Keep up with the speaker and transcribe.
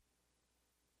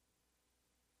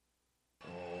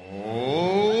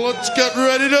Let's get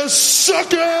ready to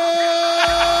suck it!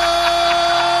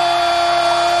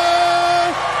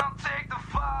 Take the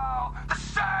fall, the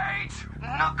saints,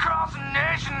 across the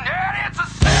nation, and it's a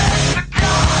sin. The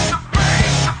gods, the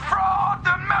fakes, the fraud,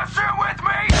 they're messing with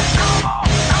me. Come on,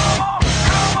 come on,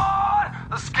 come on,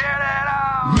 let's get it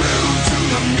on. Move to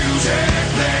the music,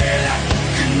 play that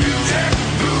good music.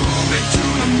 Move it to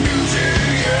the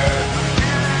music, yeah.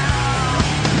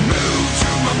 Move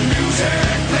to my music,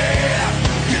 play that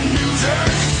good music.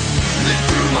 Live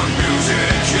through my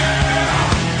music, yeah.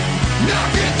 Now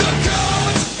get the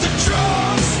guns, the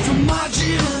drums. From my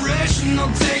generation,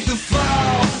 I'll take the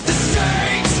fall. The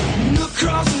saints,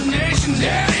 across the nation,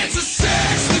 and it's a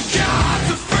sex. The gods,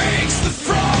 the fakes, the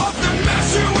fraud, they're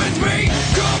messing with me.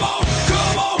 Come on,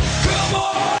 come on, come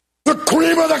on. The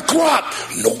cream of the crop!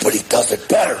 Nobody does it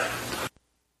better.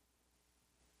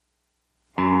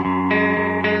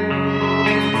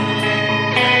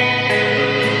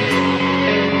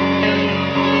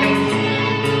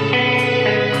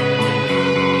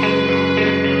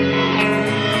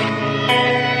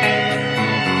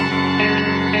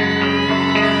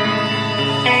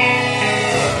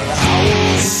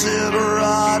 Sit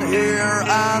right here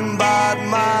and bide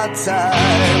my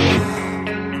time.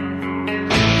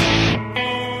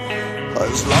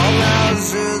 As long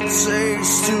as it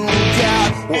takes to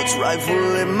get what's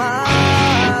rightfully mine.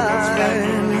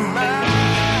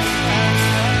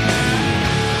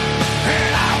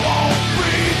 And I won't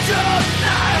be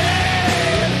denied,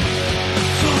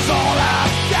 'cause all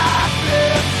I've got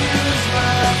left is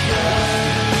my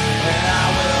pride. And I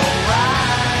will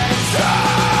rise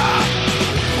up.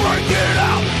 Break it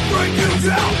out, break it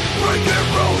down, break it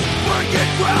rules, break it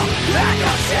ground. Like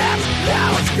a chance, now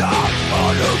it's gone. A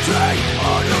new day, a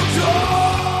new dawn.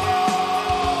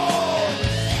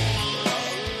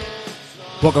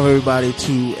 Welcome everybody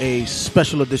to a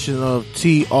special edition of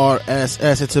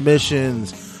TRSS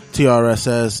Intermissions,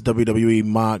 TRSS WWE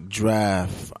Mock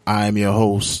Draft. I am your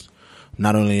host,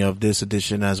 not only of this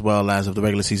edition as well as of the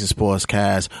regular season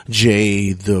Sportscast,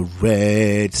 Jay the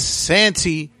Red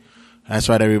Santee. That's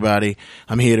right, everybody.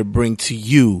 I'm here to bring to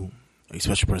you a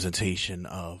special presentation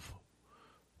of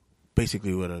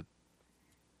basically what a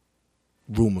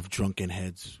room of drunken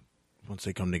heads, once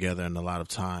they come together in a lot of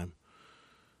time,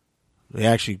 they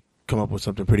actually come up with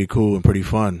something pretty cool and pretty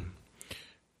fun.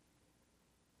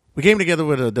 We came together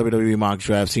with a WWE mock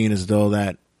draft, seeing as though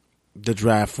that the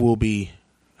draft will be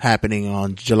happening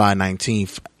on July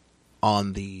 19th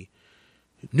on the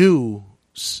new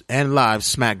and live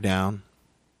SmackDown.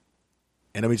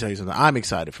 And let me tell you something. I'm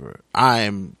excited for it. I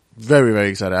am very, very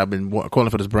excited. I've been calling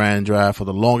for this brand draft for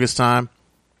the longest time.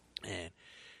 And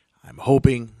I'm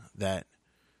hoping that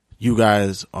you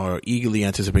guys are eagerly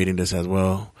anticipating this as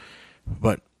well.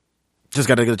 But just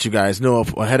got to let you guys know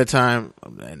ahead of time.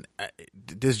 And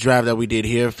this draft that we did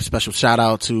here, special shout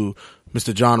out to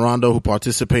Mr. John Rondo, who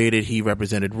participated. He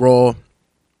represented Raw.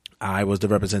 I was the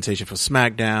representation for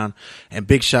SmackDown. And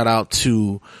big shout out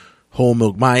to Whole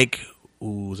Milk Mike,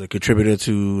 who's a contributor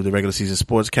to the regular season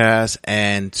Sportscast,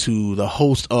 and to the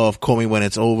host of Call Me When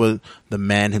It's Over, the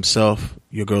man himself,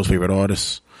 your girl's favorite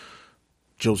artist,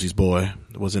 Josie's boy,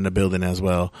 was in the building as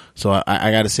well. So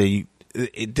I got to say,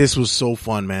 this was so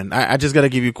fun, man. I just got to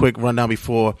give you a quick rundown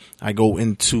before I go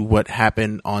into what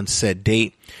happened on said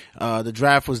date. The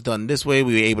draft was done this way.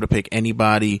 We were able to pick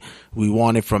anybody we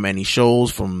wanted from any shows,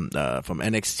 from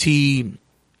NXT,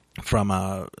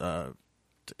 from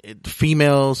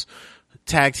females.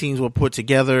 Tag teams were put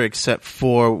together, except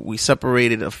for we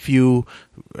separated a few.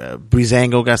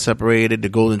 Breezango got separated. The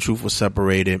Golden Truth was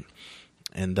separated.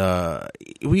 And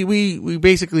we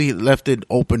basically left it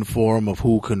open forum of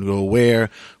who can go where.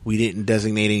 We didn't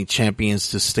designate any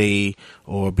champions to stay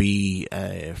or be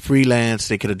freelance.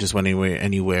 They could have just went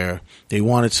anywhere they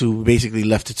wanted to. We basically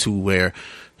left it to where,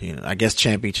 I guess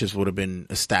championships would have been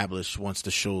established once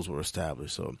the shows were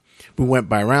established. So we went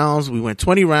by rounds. We went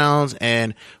 20 rounds,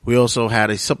 and we also had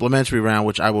a supplementary round,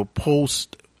 which I will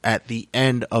post at the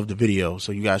end of the video.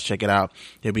 So you guys check it out.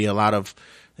 There'll be a lot of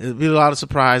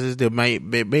surprises. There may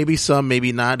be some,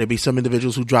 maybe not. There'll be some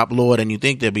individuals who drop lower than you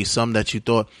think. There'll be some that you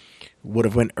thought would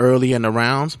have went early in the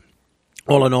rounds.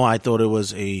 All in all, I thought it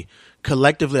was a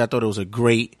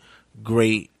great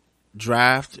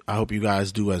draft. I hope you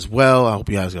guys do as well. I hope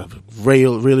you guys have a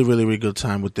really good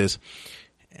time with this.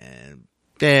 And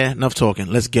enough talking.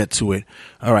 Let's get to it.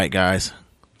 All right, guys,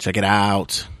 check it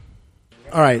out.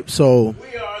 All right, so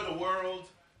We are the world.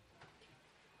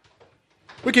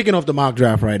 we're kicking off the mock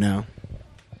draft right now.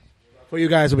 For you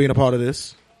guys for being a part of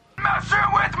this. Messing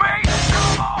with me.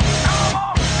 Come on, come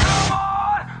on, come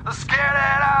on. Let's get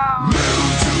it on. Move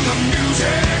to the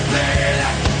music, play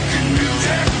that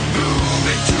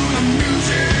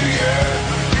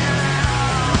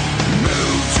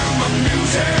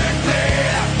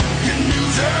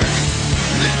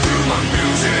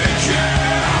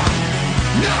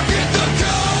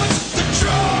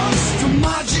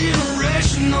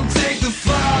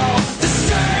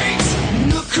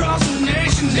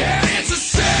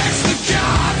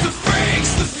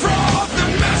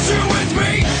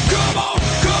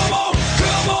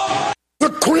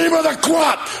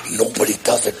crop. Nobody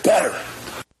does it better.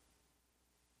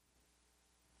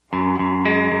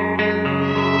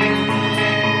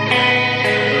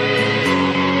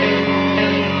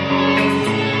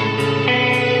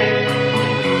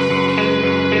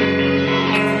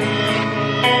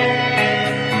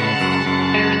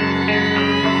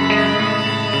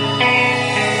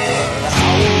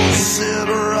 Sit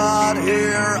right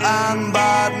here and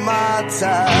bide my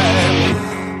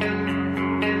time.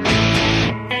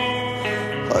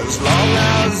 As long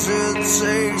as it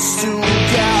takes to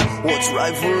get what's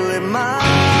rightfully mine.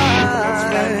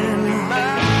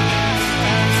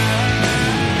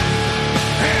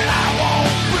 And I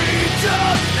won't be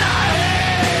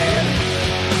denied,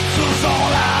 'cause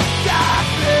all I've got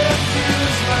left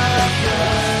is my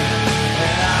gun.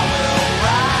 And I will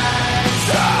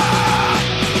rise up.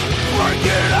 Break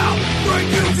it up,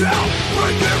 break it down,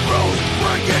 break it rules,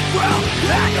 break it ground.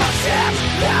 Like a ship,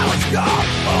 now it's gone.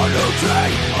 A new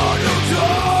day, a new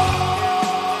dawn.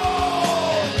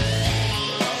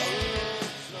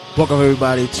 Welcome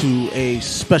everybody to a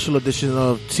special edition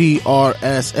of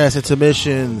TRSS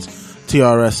Intermissions,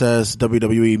 TRSS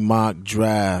WWE Mock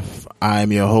Draft. I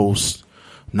am your host,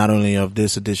 not only of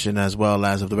this edition as well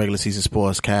as of the regular season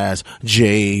Sportscast,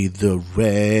 Jay the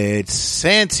Red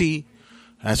Santee.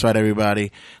 That's right,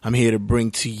 everybody. I'm here to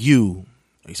bring to you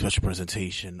a special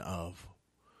presentation of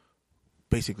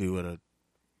basically what a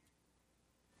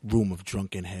room of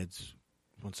drunken heads,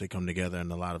 once they come together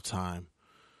in a lot of time,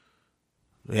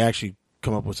 they actually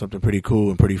come up with something pretty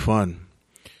cool and pretty fun.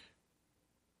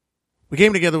 We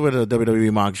came together with a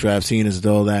WWE mock draft, seeing as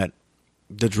though that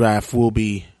the draft will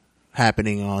be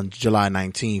happening on July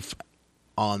 19th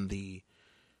on the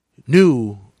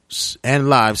new and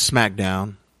live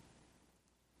SmackDown.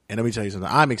 And let me tell you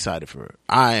something, I'm excited for it.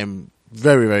 I am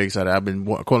very, very excited. I've been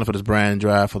calling for this brand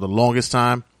draft for the longest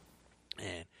time.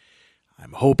 And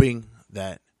I'm hoping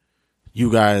that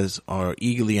you guys are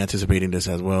eagerly anticipating this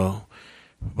as well.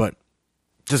 But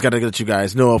just got to let you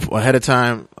guys know ahead of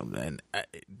time. And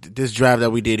this draft that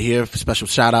we did here, special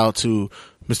shout out to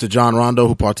Mr. John Rondo,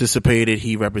 who participated.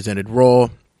 He represented Raw.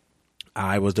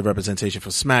 I was the representation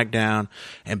for SmackDown.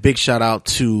 And big shout out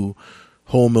to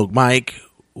Whole Milk Mike,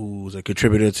 who's a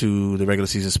contributor to the regular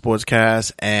season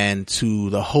Sportscast, and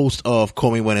to the host of Call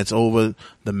Me When It's Over,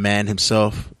 the man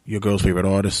himself, your girl's favorite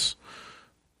artist,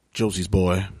 Josie's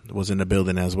boy, was in the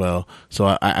building as well. So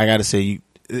I got to say,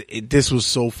 this was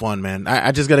so fun, man.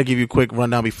 I just got to give you a quick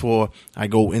rundown before I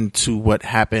go into what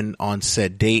happened on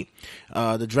said date.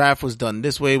 The draft was done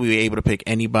this way. We were able to pick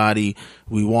anybody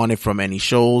we wanted from any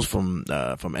shows, from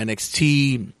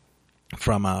NXT,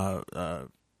 from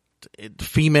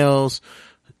females.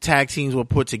 Tag teams were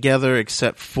put together,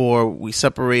 except for we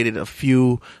separated a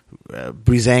few.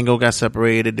 Breezango got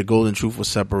separated. The Golden Truth was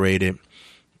separated.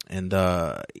 And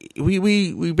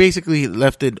we basically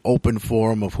left it open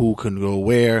forum of who can go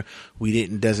where. We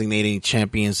didn't designate any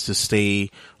champions to stay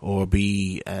or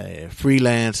be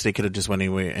freelance. They could have just went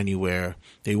anywhere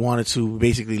they wanted to. We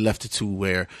basically left it to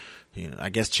where, I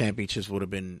guess championships would have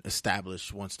been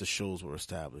established once the shows were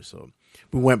established. So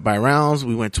we went by rounds.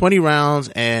 We went 20 rounds,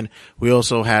 and we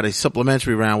also had a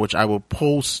supplementary round, which I will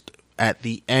post at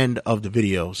the end of the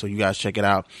video. So you guys check it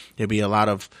out. There'll be a lot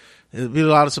of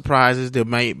surprises. There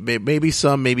may be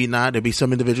some, maybe not. There'll be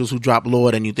some individuals who drop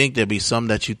lower than you think. There'll be some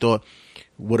that you thought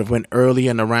would have went early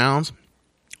in the rounds.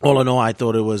 All in all, I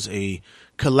thought it was a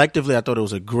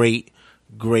great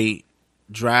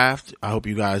draft. I hope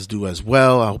you guys do as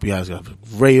well. I hope you guys have a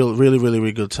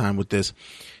really good time with this.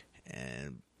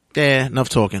 And enough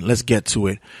talking. Let's get to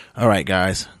it. All right,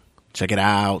 guys, check it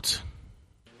out.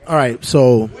 All right,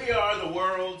 so we are the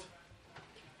world.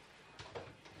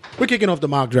 We're kicking off the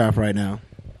mock draft right now.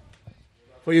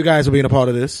 For you guys who are being a part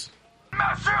of this.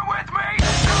 Messing with me.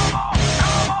 Come on,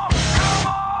 come on, come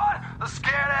on. Let's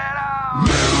get it out.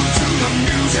 Move to the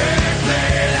music,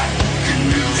 play that fucking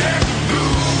music.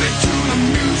 Move it to the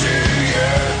music,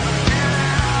 yeah.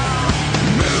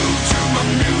 Move to my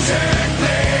music,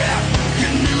 play that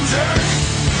fucking music.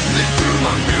 Live through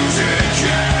my music,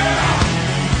 yeah.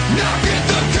 Now get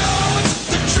the guns,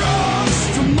 the drums.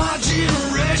 From my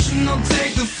generation, I'll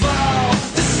take the fall.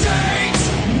 The saints,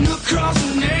 across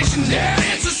the nation, yeah.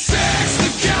 It's a sex,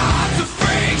 the gods, the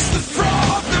freaks, the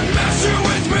fraud. They're messing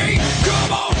with me.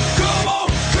 Come on, come on,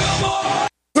 come on.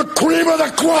 The cream of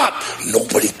the crop.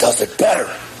 Nobody does it better.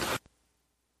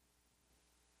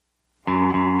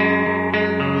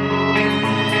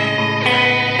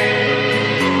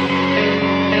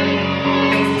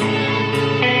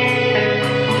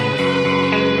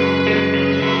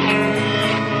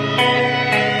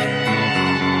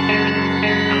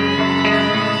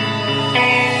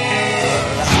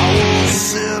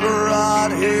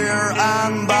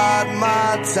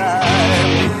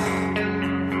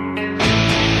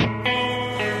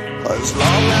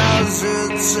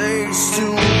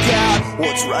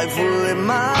 what's rightfully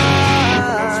mine.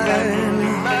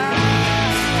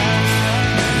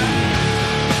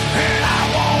 And I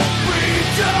won't be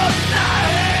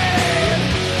denied,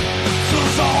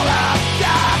 'cause all I've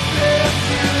got left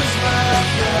is my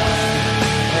pride.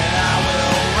 And I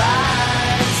will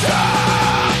rise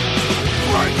up,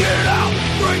 break it out,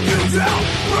 break it down,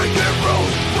 break it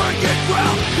rules, break it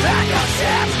ground. And your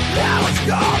chance, now it's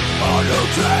gone. A new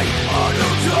day, a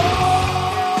new dawn.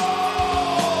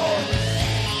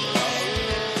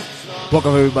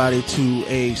 Welcome everybody to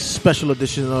a special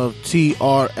edition of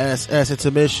TRSS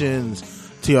Intermissions,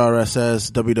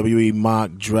 TRSS WWE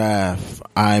Mock Draft.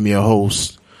 I am your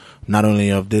host, not only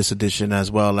of this edition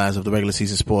as well as of the regular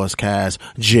season Sportscast,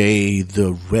 Jay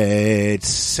the Red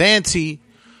Santee.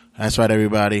 That's right,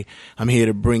 everybody. I'm here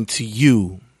to bring to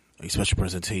you a special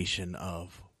presentation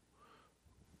of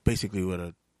basically what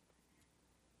a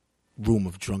room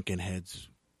of drunken heads,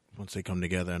 once they come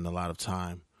together in a lot of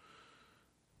time,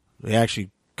 they actually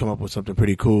come up with something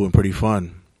pretty cool and pretty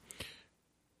fun.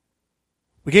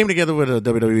 We came together with a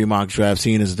WWE mock draft,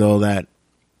 seeing as though that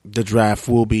the draft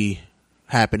will be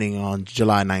happening on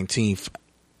July 19th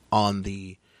on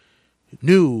the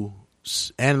new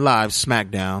and live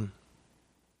SmackDown.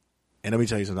 And let me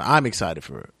tell you something, I'm excited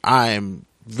for it. I am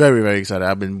very, very excited.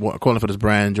 I've been calling for this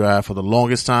brand draft for the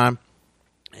longest time,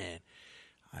 and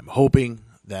I'm hoping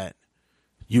that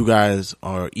you guys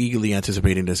are eagerly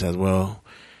anticipating this as well.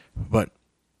 But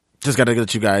just got to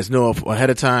let you guys know ahead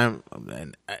of time,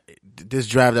 and this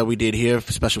draft that we did here,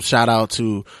 special shout out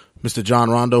to Mr. John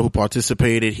Rondo, who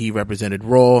participated. He represented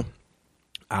Raw.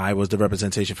 I was the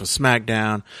representation for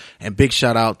SmackDown. And big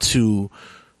shout out to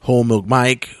Whole Milk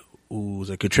Mike, who's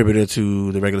a contributor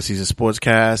to the regular season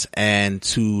Sportscast, and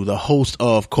to the host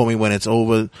of Call Me When It's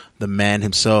Over, the man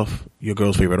himself, your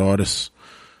girl's favorite artist,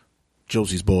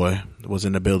 Josie's boy, was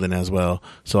in the building as well.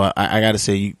 So I got to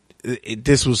say,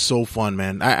 this was so fun,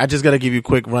 man. I just got to give you a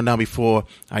quick rundown before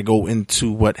I go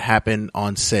into what happened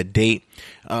on said date.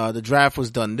 The draft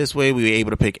was done this way. We were able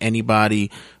to pick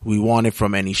anybody we wanted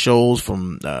from any shows,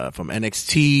 from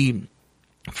NXT,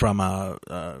 from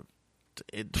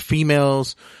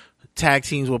females. Tag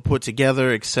teams were put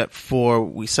together, except for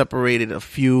we separated a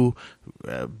few.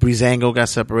 Breezango got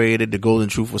separated. The Golden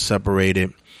Truth was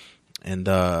separated. And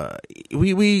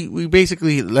we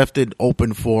basically left it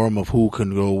open forum of who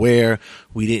can go where.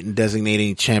 We didn't designate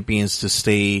any champions to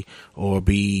stay or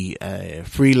be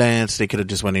freelance. They could have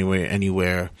just went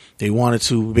anywhere they wanted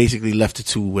to. We basically left it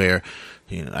to where,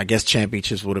 I guess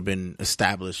championships would have been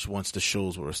established once the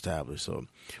shows were established. So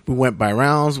we went by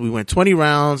rounds. We went 20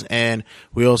 rounds, and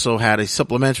we also had a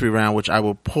supplementary round, which I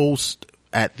will post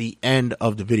at the end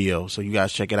of the video. So you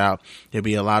guys check it out. There'll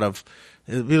be a lot of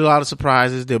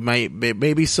surprises. There may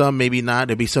be some, maybe not.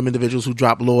 There'll be some individuals who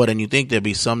drop lower than you think. There'll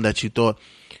be some that you thought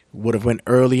would have went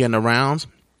early in the rounds.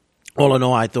 All in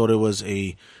all, I thought it was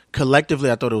a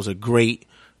great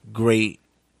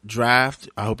draft.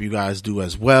 I hope you guys do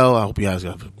as well. I hope you guys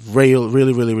have a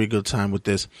really good time with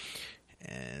this.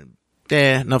 And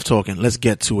enough talking. Let's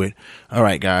get to it. All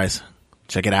right, guys,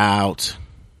 check it out.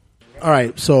 All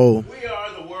right, so we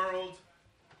are the world.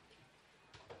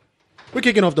 We're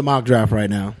kicking off the mock draft right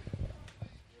now.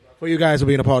 For you guys for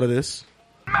being a part of this.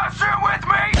 Messing with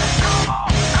me? Come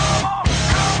on,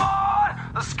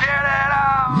 let's get it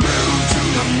out. Move to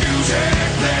the music,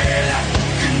 play that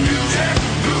fucking music.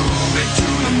 Move it to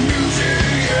the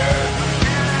music, yeah.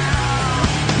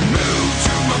 Move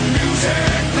to my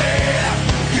music, play that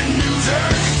fucking music.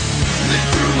 Live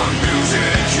through my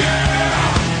music, yeah.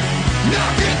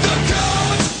 Knock at the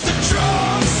chords, the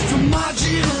drums. From my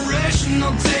generation,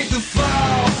 I'll take the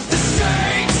fall. The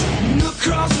saints,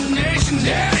 across the nation,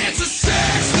 yeah. It's a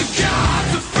sex, the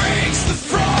gods, the freaks, the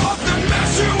fraud. They're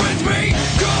messing with me.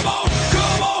 Come on.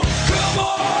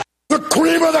 The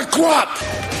cream of the crop!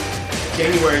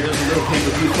 January, there's a little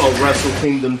pay-per-view called Wrestle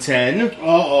Kingdom 10.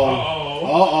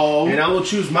 Uh-oh. And I will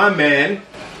choose my man,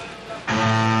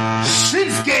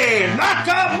 Shinsuke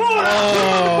Nakamura.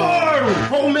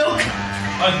 Whole milk.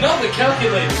 Another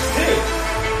calculated pick.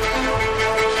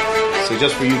 So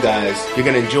just for you guys, you're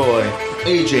going to enjoy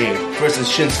AJ versus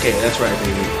Shinsuke. That's right,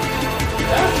 baby.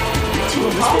 This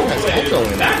game has echo in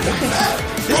it.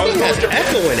 This game has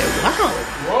echo in it. Wow.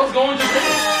 Raw's going to pick.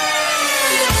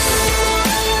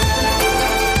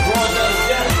 Raw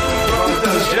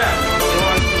does Jack.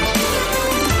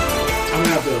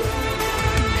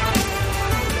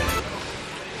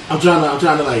 I'm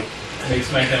trying to like Make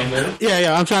SmackDown good.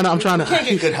 Yeah, I'm trying to. We can't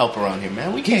get good help around here,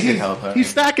 man. We can't get help. He's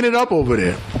stacking it up over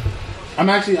there. I'm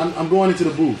going into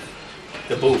the booth.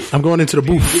 The booth. I'm going into the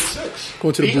booth.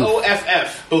 Going to the booth.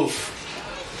 BOFF.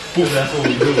 Booth. That's what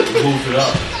we do. We boost it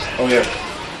up. Oh yeah.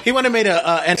 He went and made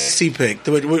a NXT pick,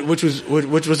 which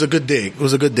was a good dig. It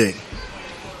was a good dig.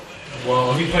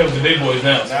 Well, he playing with the big boys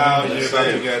now. Now you're about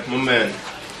to get my man.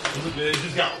 It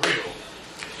just got real.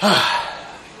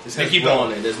 They keep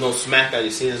on it. There's no SmackDown.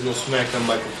 You see, there's no SmackDown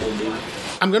microphone, baby.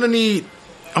 I'm gonna need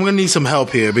some help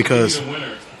here because He's a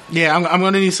winner. yeah, I'm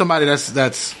gonna need somebody that's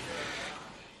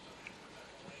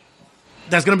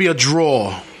gonna be a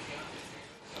draw.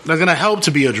 That's gonna help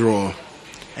to be a draw.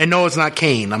 And no, it's not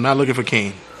Kane. I'm not looking for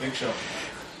Kane. Big Show.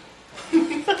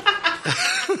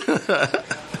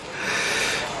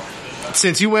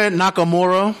 Since you went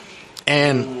Nakamura,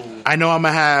 and I know I'm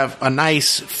gonna have a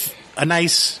nice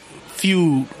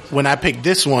feud when I pick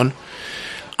this one,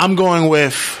 I'm going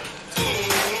with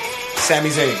Sami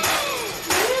Zayn.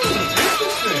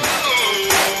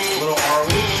 Little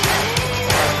Arlie.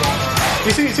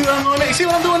 You see what I'm doing? You see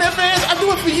what I'm doing there, fans? I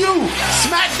do it for you.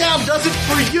 SmackDown does it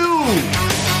for you.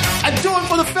 I do it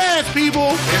for the fans,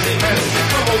 people.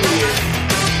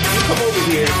 You come over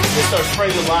here and start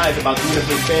spreading the lies about doing it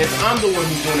for the fans. I'm the one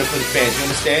who's doing it for the fans. You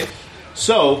understand?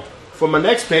 So, for my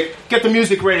next pick, get the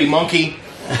music ready, monkey.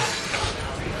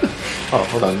 Oh,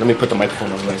 hold on. Let me put the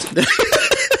microphone on.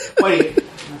 Wait.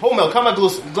 Whole Milk, how my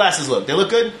glasses look? They look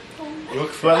good? Do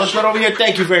I look good over here?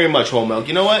 Thank you very much, Whole Milk.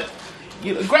 You know what?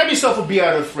 Grab yourself a beer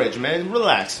out of the fridge, man.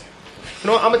 Relax. You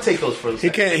know what? I'm going to take those for a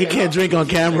second. He can't drink on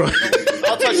camera.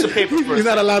 I'll touch the paper first. He's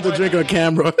not allowed to drink on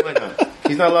camera. Why not?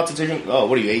 He's not allowed to drink. Oh,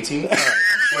 what are you, 18? All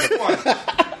right.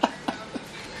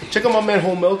 Check out my man,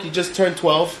 Whole Milk. He just turned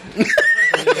 12.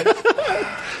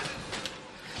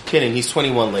 Kidding. He's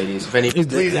 21, ladies. If any,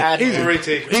 please add him. He's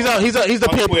the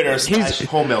On paper. Twitter He's /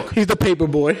 Whole Milk. He's the paper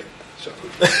boy.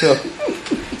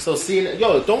 So seeing,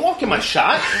 yo, don't walk in my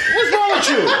shot. What's wrong with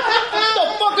you? What the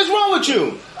fuck is wrong with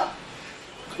you?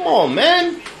 Come on,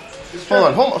 man. Hold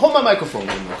on, hold my microphone.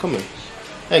 Come here.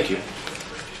 Thank you.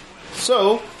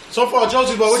 So far,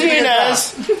 Josie boy, seeing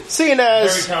as Very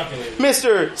calculated.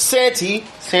 Mr. Santi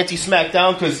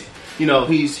SmackDown, because you know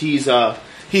he's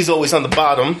always on the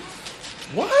bottom.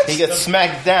 What? He gets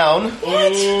smacked down.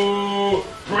 Ooh,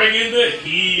 bring in the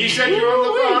heat. He said you're on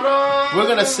the bottom. We're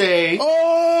gonna say,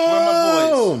 Oh! where are my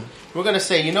boys? We're gonna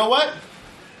say, you know what?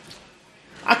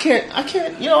 I can't do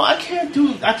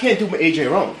my AJ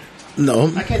wrong.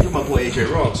 No. I can't do my boy AJ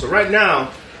wrong. So right now,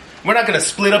 we're not gonna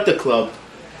split up the club.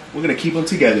 We're gonna keep them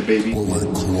together, baby.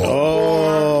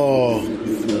 Oh.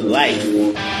 Life.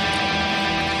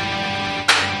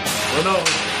 I don't know.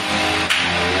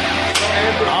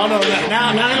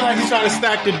 Now like he's trying to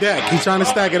stack the deck. He's trying to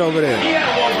stack it over there.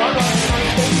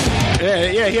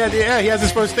 Yeah, he has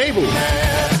his first stable.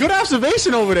 Good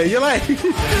observation over there. You're like,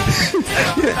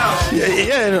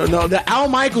 no, the Al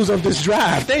Michaels of this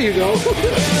draft. There you go.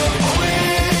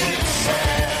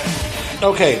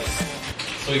 Okay.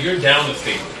 So you're down the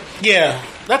stable. Yeah,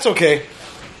 that's okay.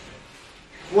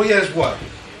 Well, he has what?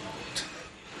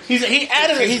 He's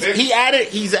added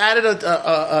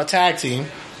a tag team.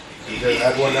 He does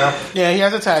have one now? Yeah, he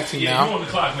has a tag team Yeah, now. you're on the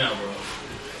clock now, bro.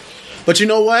 But you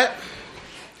know what?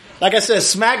 Like I said,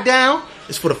 SmackDown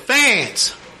is for the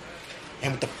fans.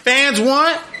 And what the fans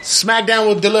want, SmackDown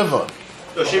will deliver.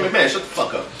 Yo, Shane McMahon, shut the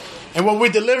fuck up. And what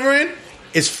we're delivering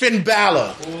is Finn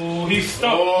Balor. Ooh, he's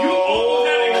stuck. You almost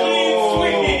had a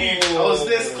clean sweep. I was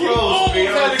this You close, almost man. I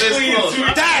had a was this clean close.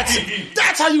 sweep.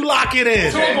 That's how you lock it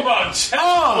in. Talk about a chest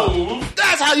move.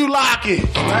 That's how you lock it.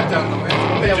 SmackDown,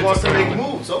 man. Man wants to make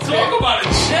moves. Okay. Talk about a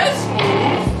chest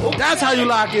move. That's how you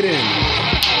lock it in.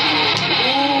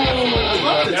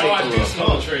 Love to Now take I the do look.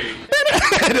 smell a trade.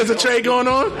 There's a trade going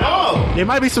on. Oh, There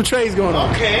might be some trades going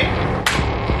on. okay. You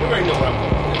already know where I'm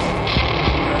going with this.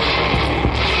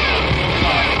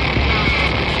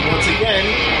 Once again,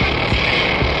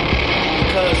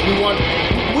 because we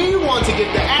want to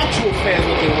get the actual fans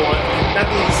what they want, not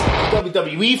these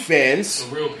WWE fans.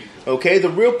 The real people. Okay, the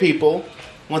real people.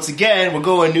 Once again, we're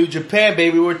going New Japan,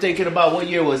 baby. We're thinking about what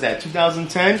year was that?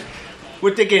 2010.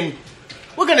 We're thinking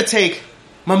we're gonna take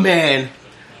my man,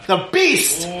 the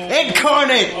Beast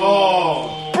incarnate,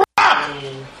 Brock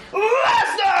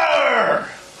Lesnar.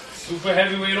 Super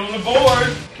heavyweight on the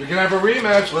board. We can have a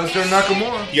rematch. Lesnar and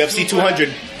Nakamura. UFC 200.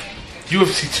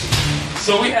 UFC 2.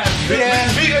 So we have Yeah.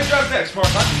 Who you guys drop next, Mark?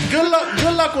 Good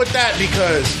luck with that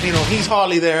because, he's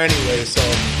hardly there anyway. So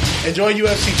enjoy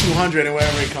UFC 200 and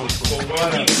wherever he comes from. He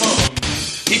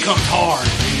comes. He comes hard.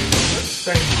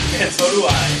 And so do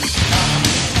I.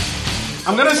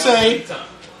 I'm going to say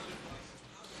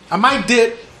I might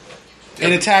dip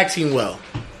in a tag team well.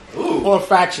 Or a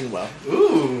faction well.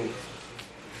 Ooh.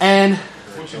 And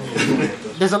What you doing?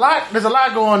 there's a lot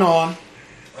going on.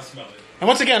 I smell it. And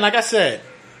once again, like I said,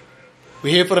 We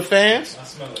here for the fans? I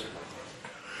smell it.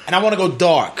 And I want to go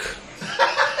dark.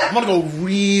 I want to go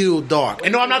real dark.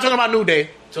 And no, I'm not talking about New Day.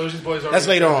 Josie's boys are That's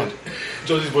later on.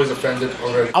 Josie's boys offended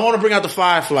already. I want to bring out the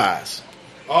Fireflies.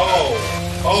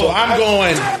 Oh, So I'm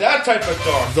going that type of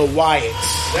dark. the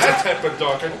Wyatts. That type of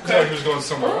dark. I thought he was going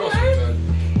somewhere else with that.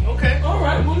 Okay. All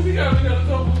right, what do we got? We got a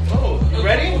couple. Oh, you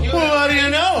ready? Well, what do you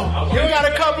know? You got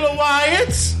a couple of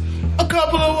Wyatts. A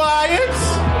couple of Wyatts.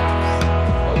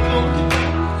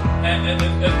 And as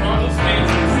Marlo's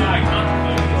fans inside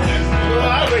contemplating this next move. Well,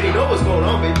 I already know what's going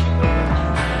on, baby.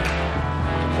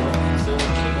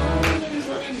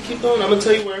 Keep going. I'm gonna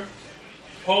tell you where.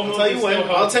 I'll tell you when.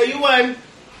 I'll tell you when.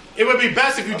 It would be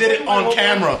best if you did it on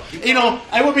camera. You know,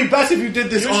 it would be best if you did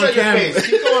this You on shut your camera. face.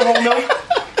 Keep going, home milk.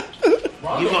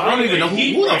 I don't even know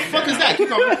who the fuck is that. Keep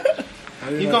going.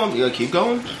 Keep going. Yeah, keep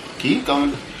going. Keep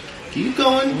going. Keep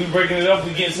going. We breaking it up.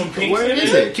 We getting some pink. Where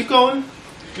is it? Keep going.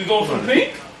 We going for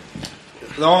pink.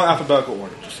 They're all in alphabetical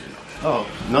order. Just so you know. Oh,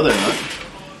 no, they're not.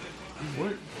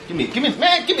 Give me,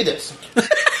 man, give me this.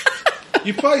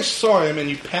 You probably saw him and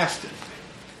you passed it.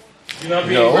 You're not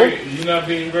being No. great. You're not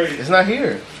being great. It's not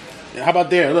here. How about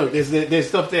there? Look, there's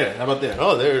stuff there. How about there?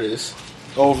 Oh, there it is.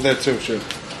 Oh, over there too, sure.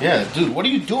 Yeah, dude, what are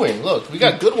you doing? Look, we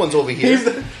got good ones over here.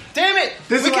 Damn it!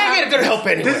 We can't get good help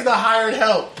anyway. This is the hired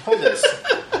help. Hold this.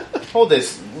 Hold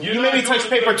this. You're You not made me touch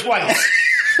doing paper good. twice.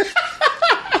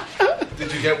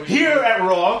 Did you get what you Here at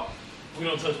Raw, We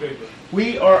don't touch paper.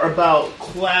 we are about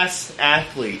class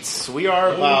athletes. We are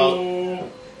about Oh,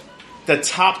 the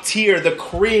top tier, the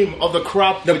cream of the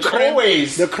crop, The which creme,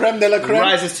 always the creme de la creme.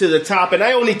 rises to the top. And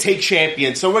I only take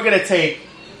champions, so we're gonna take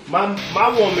my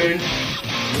woman,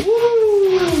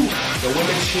 woo, the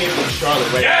women's champion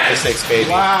Charlotte, right Yes! at 6, baby.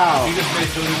 Wow. You just made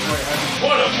Josie's boy happy.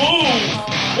 what a move!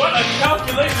 What a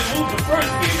calculated move. The first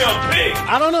female pick.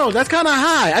 I don't know. That's kind of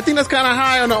high. I think that's kind of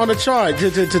high on the chart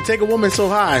to take a woman so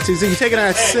high. So you're taking her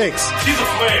at 6. She's a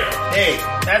player. Hey,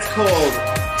 that's called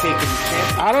taking the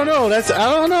champion. I don't know. I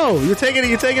don't know. You're taking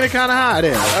it kind of high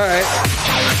there. All right.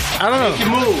 I don't know. Make your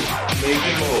move. Make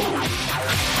your move.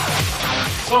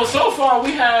 So far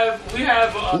we have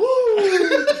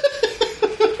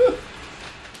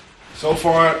So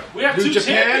far, we have New two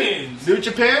Japan. champions. New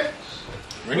Japan?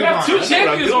 Ring We of have Honor. two That's what I'm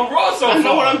champions doing. on Raw so far. I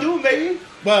know what I'm doing, baby.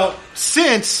 Well,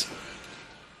 since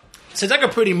I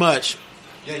could pretty much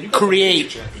Yeah, you got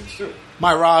create some champions too.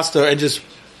 my roster and just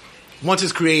once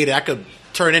it's created, I could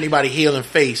turn anybody heel and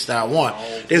face that I want.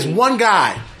 There's one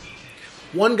guy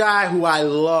who I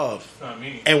love, Not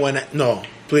me. and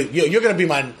please, you're gonna be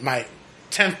my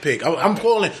 10th pick. I'm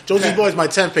calling Josie's Boy is my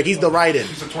 10th pick. He's the write-in.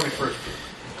 He's the 21st.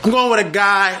 I'm going with a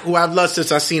guy who I've loved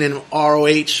since I've seen in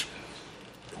ROH,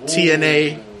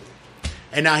 TNA,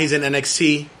 and now he's in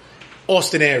NXT.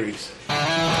 Austin Aries.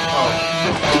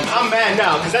 I'm mad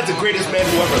now because that's the greatest man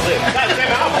who ever lived. God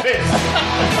damn it, I'm pissed.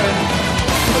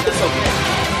 But that's okay.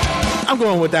 I'm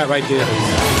going with that right there.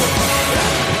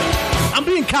 I'm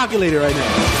being calculated right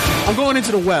now. I'm going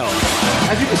into the well.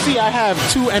 As you can see, I have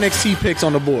 2 NXT picks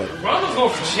on the board. Ronald's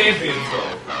going for champions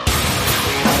though.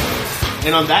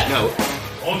 And on that note,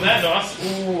 On that note,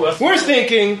 that's we're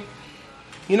thinking,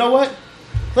 you know what?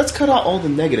 Let's cut out all the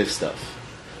negative stuff.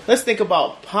 Let's think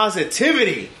about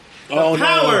positivity. The Oh, no.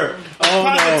 power of Oh, no.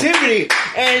 positivity.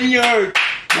 And your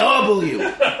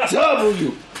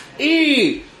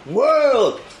WWE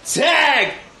World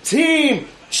Tag Team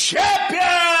Champion!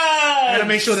 I gotta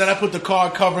make sure that I put the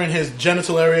card covering his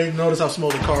genital area. You notice how small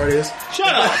the card is. Shut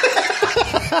up!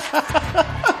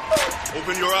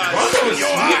 Open your eyes. Open your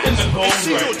eyes. In the gold See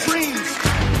your right now. dreams.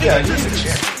 Yeah, he's the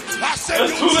champion. I said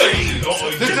That's too late.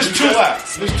 There's 2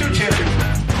 left. There's 2 champions.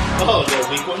 Oh, the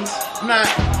weak ones?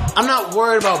 I'm not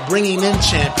worried about bringing in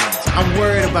champions. I'm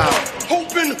worried about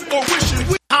hoping or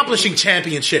wishing. accomplishing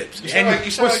championships. sound like-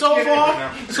 you sound like so Kid far,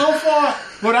 Anderson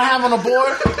what I have on the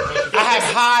board, I have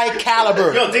high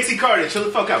caliber. Yo, Dixie Carter, chill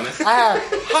the fuck out, man. I have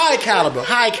high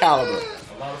caliber.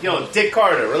 Yo, Dick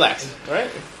Carter, relax. All right?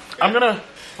 I'm gonna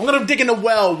dig in the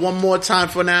well one more time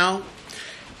for now.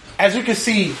 As you can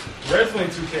see, Wrestling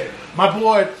 2K. my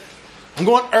board, I'm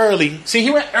going early. See, he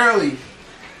went early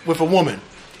with a woman.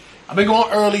 I've been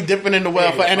going early, dipping in the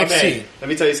well for Hey, my NXT. man, let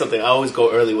me tell you something. I always go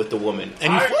early with the woman.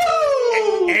 And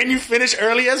you finish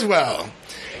early as well.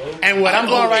 And what I'm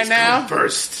going right now,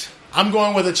 First. I'm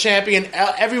going with a champion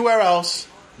everywhere else,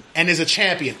 and there's a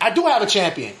champion. I do have a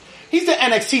champion. He's the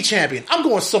NXT champion. I'm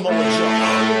going Samoa Joe.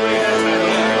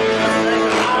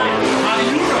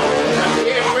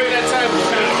 Yeah, bring that title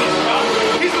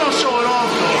back. He's gonna show it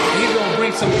off, though. He's gonna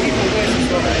bring some people with him.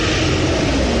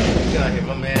 Get out here,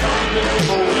 my man.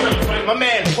 My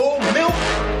man, whole milk.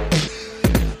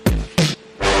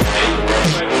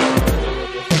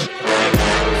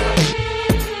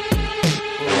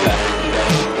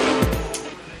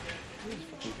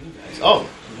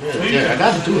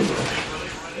 got to do it, bro.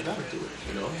 They gotta do it,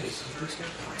 you know.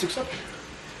 It's acceptable.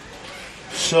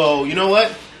 So, you know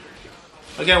what?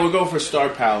 Again, we're going for star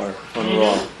power on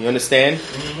Raw. You understand?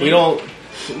 We don't...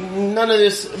 None of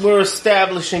this... We're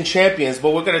establishing champions,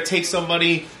 but we're going to take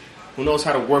somebody who knows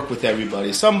how to work with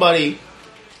everybody. Somebody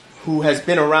who has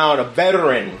been around, a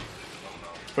veteran,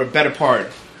 for a better part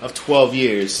of 12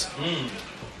 years.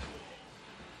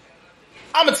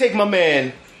 I'm going to take my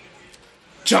man,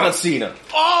 John Cena.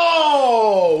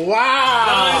 Oh,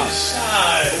 wow.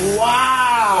 Sunshine.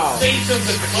 Wow. Face of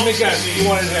the company. You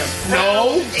wanted him.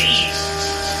 No.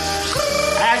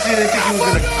 I actually didn't think he was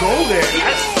going to go there.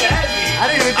 I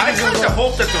didn't even think he was going to go.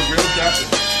 hope that the real Johnson.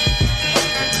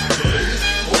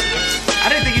 I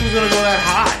didn't think he was going to go that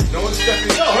high. No one's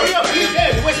stepping. Yo, hurry up. You're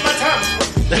dead. You're wasting my time.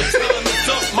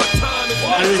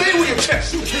 Say it with your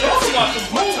chest.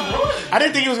 I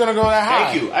didn't think he was going to go that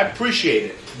high. Thank you. I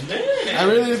appreciate it. Man. I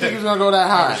really didn't think he was going to go that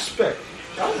high. Respect.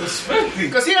 I respect you.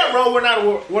 Because here at Raw,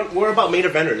 we're about main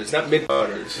eventers, not mid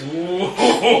eventers. Whoa.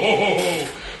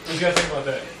 What you gotta think about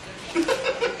that?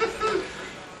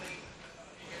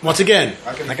 Once again,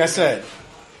 like I said,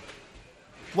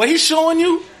 what he's showing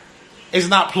you is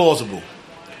not plausible.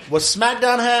 What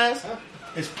SmackDown has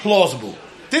is plausible.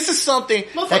 This is something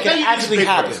that can actually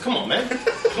happen. Come on, man.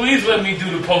 Please let me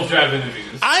do the post-drive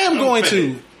interviews. I'm going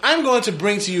to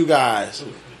bring to you guys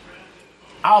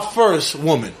our first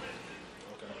woman.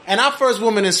 And our first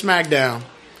woman in SmackDown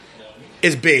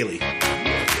is Bayley.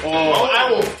 Oh,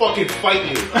 I will fucking fight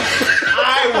you.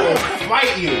 I will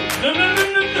fight you. No.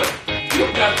 You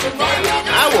got to fight.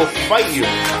 I will fight you.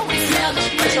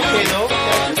 It's okay, though.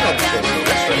 Yeah, it's not the show, so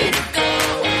that's right.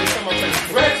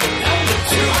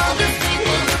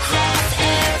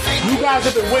 You guys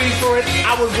have been waiting for it.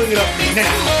 I will bring it up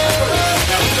now.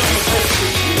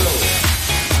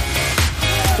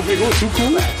 Too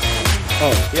cool?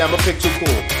 Oh. Yeah, I'm gonna pick Too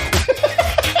Cool.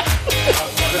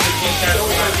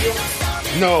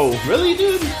 No. Really,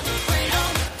 dude?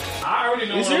 I already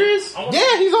know. You serious?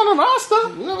 Yeah, he's on the roster.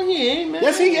 No, he ain't, man.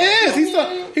 Yes, he is.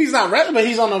 He's not wrestling, but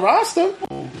he's on the roster.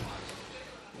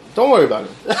 Don't worry about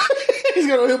it.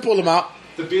 He'll pull him out.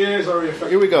 The beer is already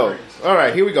affected. Here we go. All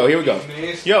right, here we go. Yo,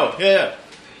 yeah.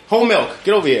 Whole milk,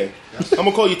 get over here. I'm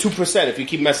gonna call you 2% if you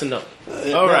keep messing up.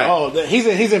 All right. Oh, he's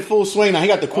in full swing now. He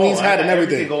got the Queen's hat and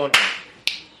everything. Going on.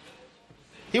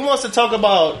 He wants to talk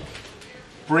about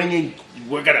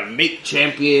we're gonna make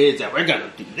champions, and we're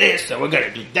gonna do this, and we're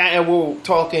gonna do that, and we're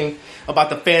talking about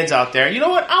the fans out there. You know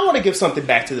what? I want to give something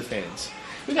back to the fans.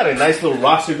 We got a nice little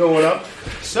roster going up.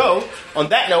 So, on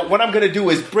that note, what I'm gonna do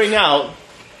is bring out.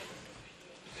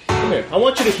 Come here. I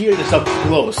want you to hear this up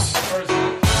close.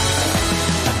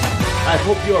 I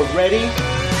hope you're ready,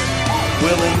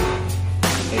 willing,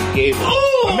 and able.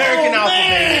 Ooh, American Alpha,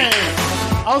 baby.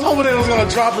 I was hoping it was going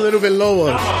to drop a little bit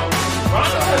lower.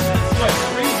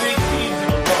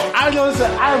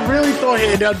 I really thought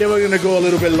they were going to go a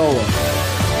little bit lower.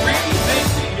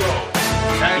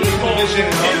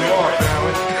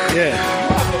 Yeah.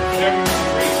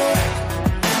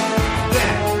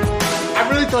 I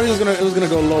really thought it was gonna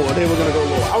go lower. They were gonna go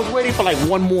lower. I was waiting for like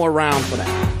one more round for that.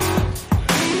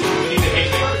 You need a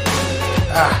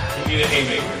haymaker. You need a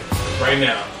haymaker right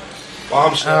now.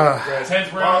 Bombshell.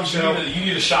 10th round. You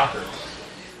need a shocker.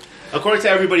 According to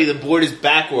everybody, the board is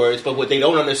backwards, but what they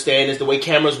don't understand is the way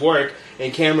cameras work.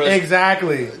 And cameras,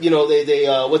 Exactly. you know, they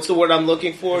what's the word I'm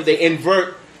looking for? They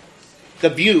invert the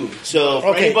view. So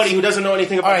for anybody who doesn't know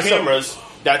anything about cameras,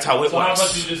 that's how it So how works.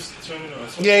 about you just turn it on?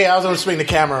 Yeah, I was gonna swing the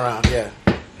camera around. Yeah.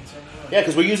 Yeah,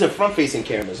 because we're using front-facing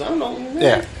cameras. I don't know.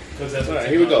 Yeah. All right,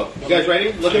 here we go. You guys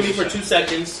ready? Look at me for 2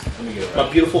 seconds. My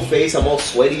beautiful face. I'm all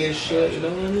sweaty and shit. You know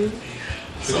what I mean?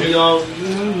 Some of y'all,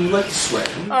 you like to sweat.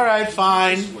 All right,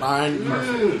 fine.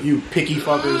 You picky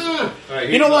fuckers. All right,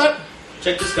 You know what?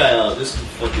 Check this guy out.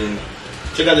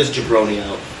 Check out this jabroni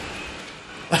out.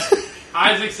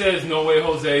 Isaac says no way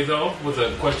Jose though with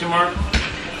a question mark.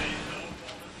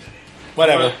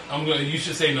 Whatever. You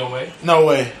should say no way. No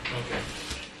way.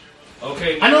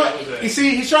 Okay. I know. Jose. You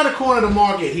see, he's trying to corner the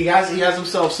market. He has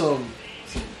himself some.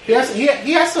 He has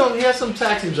some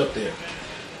tag teams up there.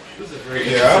 This is a very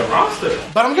interesting roster.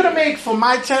 But I'm gonna make for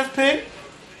my 10th pick.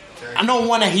 I know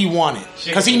one that he wanted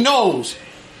because he knows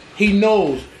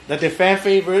that they're fan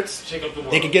favorites. Shake up the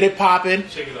world. They can get it popping.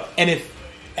 Shake it up. And if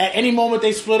at any moment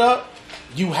they split up,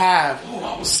 you have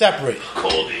separate.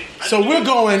 Coldy. So we're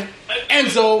going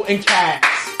Enzo and Cass.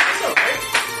 That's all right.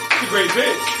 That's a great pick.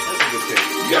 That's a good pick.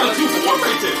 You got a 2 for 1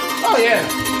 right there. Oh yeah.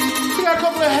 We got a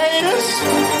couple of haters.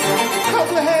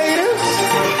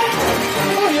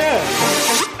 Oh yeah.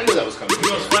 I knew that was coming. You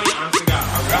know what's funny? Honestly,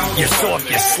 You're soft,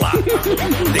 you're sloppy.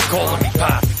 They calling me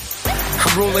Pop.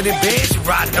 rolling in bands, you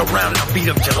riding around the beat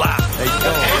of July. Hey,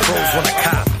 pros wanna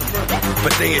cop,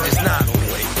 but they are just not.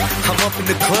 I'm up in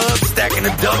the club, stacking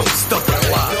the dough, stuck in the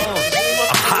lot.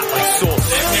 I'm hot like sauce.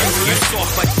 You're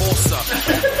soft like balsa.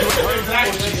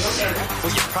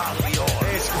 Well, you probably are.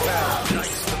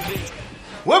 Nice for me.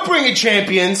 We're bringing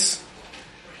champions.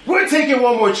 We're taking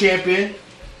one more champion.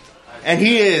 And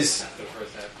he is...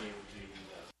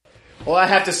 All I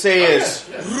have to say is,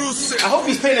 I hope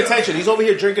he's paying attention. He's over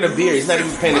here drinking a beer. He's not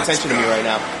even paying attention to me right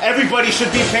now. Everybody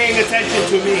should be paying attention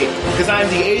to me because I'm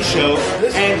the A show.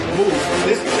 And move.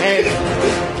 This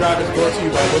drive is brought to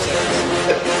you by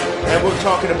Sportscast. And we're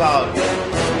talking about.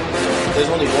 There's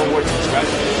only one word to describe it.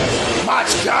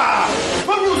 Machka!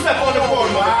 Put Rusev on the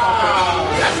board,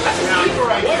 motherfucker. That's a sleeper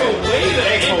right there. What a way to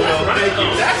end that. Thank you.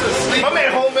 That's a sleeper. My man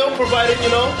Homemilk provided,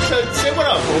 say what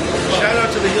up. Shout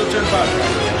out to the Heel Turn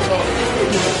Podcast.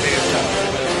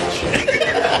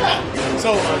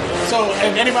 So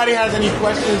if anybody has any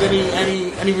questions,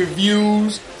 any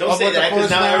reviews, don't say that because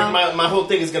now my whole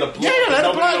thing is gonna blow. Yeah, let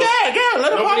it blow. Let it blow.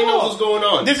 Nobody knows what's going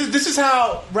on. This is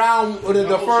how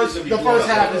the first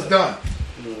half is done.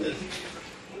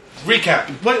 Recap.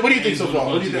 What do you think so far?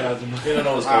 What do you think? We don't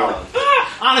know what's going on.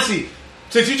 Honestly,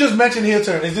 since you just mentioned heel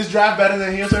turn, is this draft better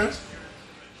than heel turns?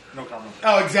 No comment.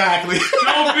 Oh, exactly.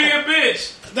 Don't be a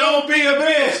bitch. Don't be a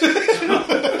bitch.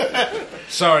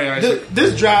 Sorry, Isaac.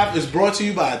 This draft is brought to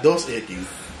you by Dos Equis.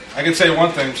 I can say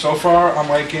one thing. So far, I'm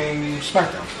liking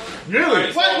SmackDown.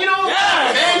 Really? Well, you know,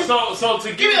 man. So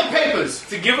to Give me the papers.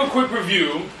 To give a quick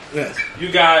review, Yes.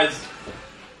 you guys,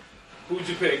 who'd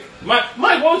you pick? Mike,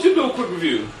 why don't you do a quick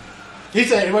review? He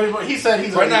said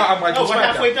he's Right now, I'm liking Oh, we're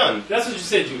SmackDown. halfway done. That's what you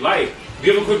said you like.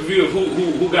 Give a quick review of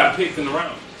who got picked in the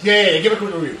round. Yeah, give a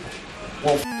quick review.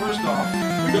 Well, first off,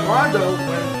 we got Rondo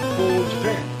went full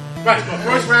Japan. Right, so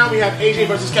first round we have AJ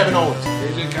versus Kevin Owens.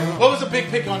 AJ Kevin. What was the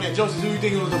big pick on that, Joseph? Who do you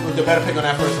think was the better pick on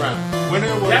that first round?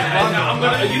 Winner was Yeah, Rondo. I'm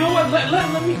gonna. You know what? Let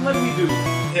me do.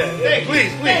 Yeah,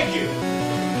 please. Thank you.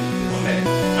 Okay. I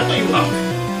thought you left.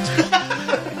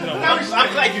 I'm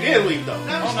glad you did leave, though.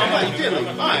 I'm glad you did leave.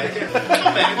 All right.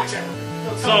 Come back.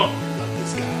 So,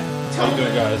 This guy. I'm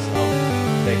good, guys.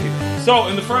 Thank you. So,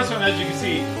 in the first round, as you can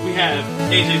see, we have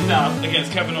AJ Styles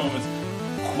against Kevin Owens.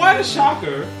 Quite a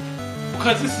shocker,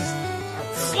 because this is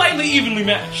slightly evenly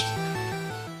matched.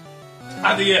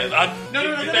 No. Get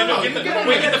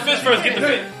the fist first.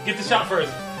 Get the shot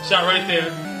first. Shot right there.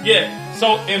 Yeah.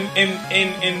 So, in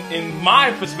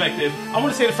my perspective, I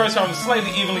want to say the first round was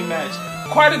slightly evenly matched.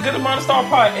 Quite a good amount of star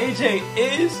power. AJ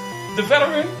is the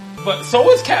veteran, but so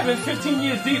is Kevin, 15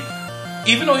 years deep.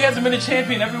 Even though he hasn't been a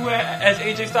champion everywhere as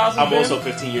AJ Styles has I'm been. also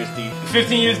 15 years deep.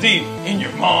 15 years deep in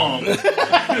your mom. But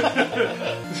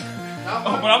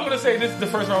I'm going to say the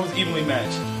first round was evenly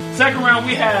matched. Second round,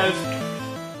 we have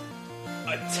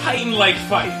a Titan-like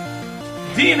fight.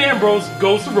 Dean Ambrose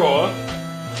goes to Raw,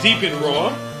 deep in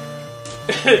Raw.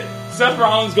 Seth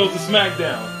Rollins goes to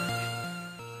SmackDown.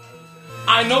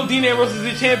 I know Dean Ambrose is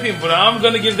the champion, but I'm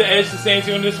going to give the edge to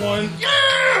Santy on this one. Yeah!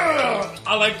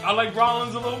 I like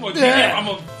Rollins a little more. Yeah. I'm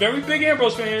a very big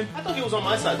Ambrose fan. I thought he was on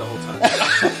my side the whole time.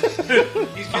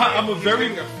 I'm a very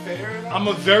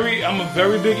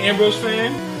big Ambrose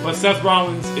fan, but Seth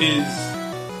Rollins is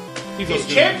He's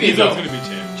champion. He's always going to be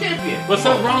champion. But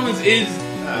Seth Rollins is.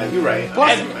 You're right.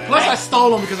 Plus, I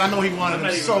stole him because I know he wanted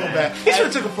him so bad. He should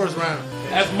have took the first round.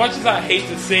 As much as I hate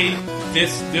to say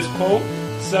this quote,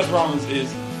 Seth Rollins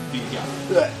is the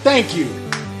guy. Thank you.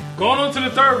 Going on to the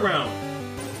third round.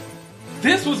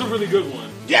 This was a really good one.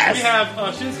 Yes. We have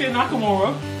Shinsuke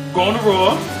Nakamura going to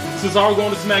Raw. Cesaro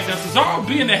going to SmackDown. Cesaro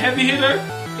being the heavy hitter.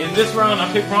 In this round,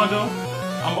 I picked Rondo.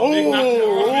 I'm a big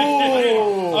Nakamura fan.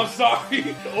 I'm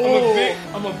sorry.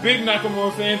 I'm a big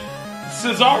Nakamura fan.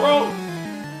 Cesaro,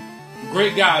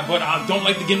 great guy, but I don't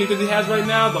like the gimmick that he has right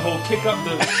now. The whole kick up,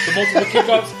 the multiple kick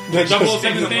ups, the double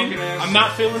second thing. I'm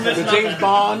not feeling this. The James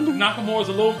Bond. Nakamura's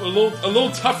a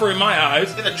little tougher in my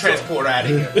eyes. Get the transport out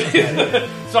of here.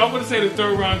 So I'm going to say the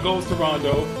third round goes to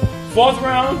Rondo. Fourth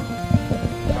round,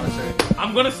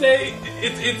 I'm going to say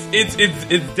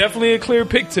it's definitely a clear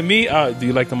pick to me. Do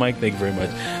you like the mic? Thank you very much.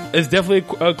 It's definitely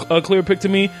a clear pick to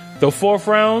me. The fourth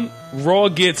round, Raw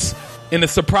gets, in a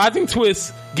surprising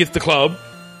twist, gets the club.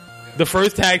 The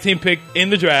first tag team pick in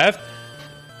the draft.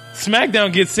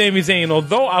 SmackDown gets Sami Zayn.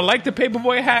 Although I like the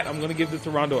Paperboy hat, I'm going to give this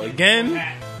to Rondo again.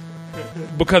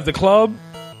 Because the club,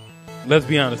 let's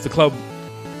be honest, the club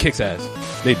kicks ass.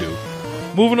 They do.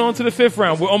 Moving on to the fifth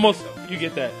round. We're almost, you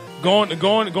get that.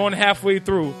 Going halfway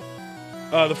through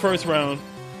the first round.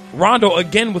 Rondo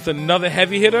again with another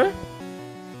heavy hitter.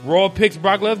 Raw picks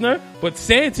Brock Lesnar. But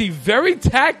Santy very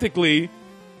tactically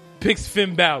picks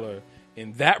Finn Balor.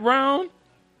 In that round,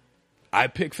 I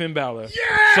pick Finn Balor.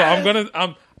 Yes! So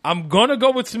I'm gonna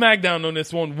go with SmackDown on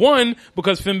this one. One,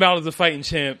 because Finn Balor is a fighting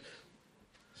champ.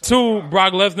 Two,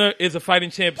 Brock Lesnar is a fighting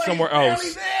champ somewhere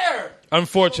else.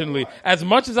 Unfortunately, as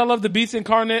much as I love the Beast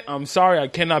Incarnate, I'm sorry I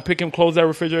cannot pick him. Close that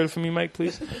refrigerator for me, Mike,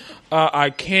 please. I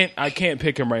can't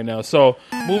pick him right now. So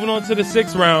moving on to the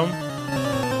 6th round,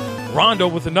 Rondo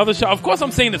with another shot. Of course,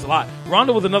 I'm saying this a lot.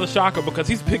 Rondo with another shocker because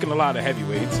he's picking a lot of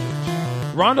heavyweights.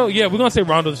 Rondo, yeah, we're gonna say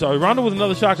Rondo the shocker. Rondo with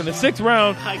another shocker in the 6th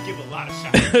round. I give a lot of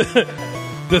shockers.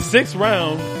 The 6th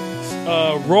round,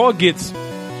 Raw gets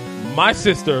my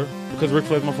sister, because Ric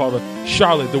Flair's my father,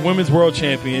 Charlotte, the women's world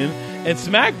champion, and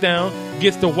SmackDown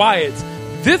gets the Wyatts.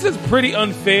 This is pretty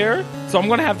unfair, so I'm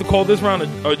gonna have to call this round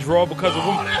a draw because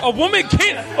a woman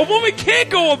can't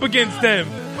go up against them.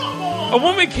 A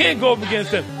woman can't go up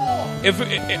against them.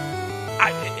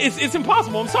 It's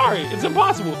impossible. I'm sorry, it's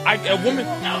impossible. I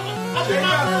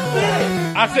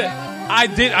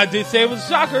did say it was a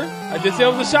shocker. I did say it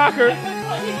was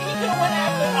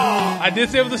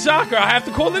a shocker. I have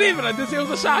to call it even. I did say it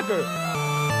was a shocker.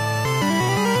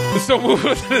 So moving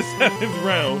on to the 7th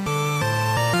round.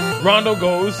 Rondo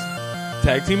goes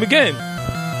tag team again.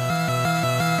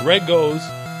 Red goes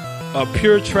a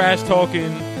pure trash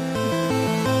talking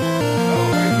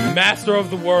master of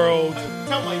the world.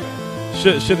 Tell my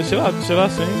Should I sing?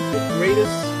 the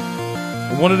greatest.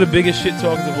 One of the biggest shit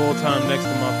talkers of all time, next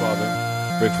to my father,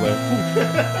 Ric Flair.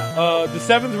 The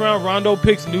 7th round, Rondo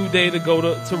picks New Day to go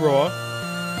to Raw.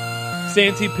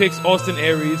 Santee picks Austin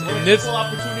Aries. In this Full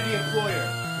opportunity employer.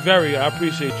 I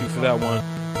appreciate you for that one.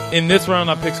 In this round,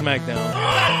 I pick SmackDown.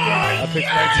 I pick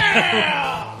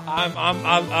SmackDown.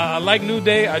 I like New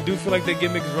Day. I do feel like their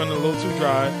gimmick is running a little too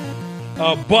dry.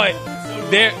 But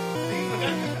they're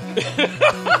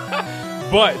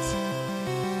but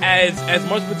as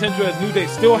much potential as New Day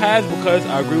still has, because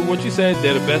I agree with what you said,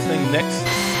 they're the best thing next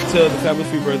to the Fabulous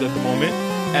Freebirds at the moment.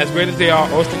 As great as they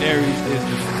are, Austin Aries is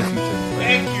the future.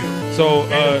 Thank you. So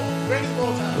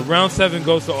round 7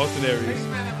 goes to Austin Aries.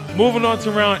 Moving on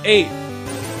to round 8,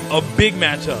 a big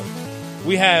matchup.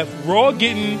 We have Raw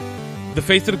getting the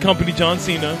face of the company, John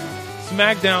Cena.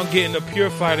 SmackDown getting a pure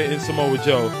fighter in Samoa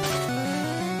Joe.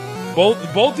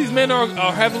 Both these men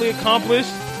are heavily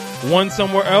accomplished. One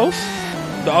somewhere else.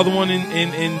 The other one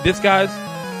in this guy's,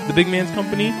 the big man's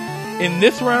company. In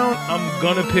this round, I'm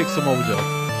gonna pick Samoa Joe.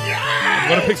 I'm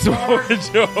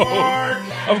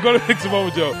gonna pick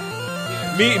Samoa Joe.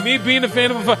 Me being a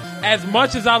fan of as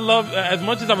much as I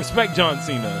respect John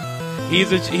Cena,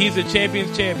 he's a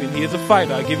champion's champion. He is a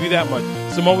fighter. I give you that much.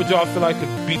 Samoa Joe, I feel like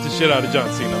could beat the shit out of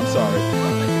John Cena. I'm sorry.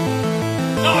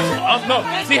 No.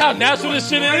 See how natural this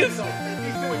shit is?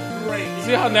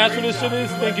 See how natural this shit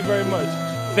is? Thank you very much.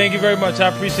 Thank you very much. I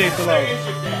appreciate the love.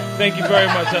 Thank you very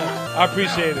much. I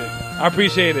appreciate it. I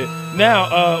appreciate it.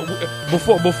 Now,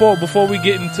 before we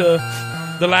get into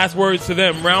the last words to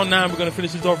them, round 9, we're going to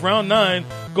finish this off. Round 9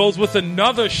 goes with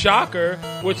another shocker,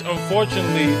 which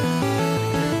unfortunately,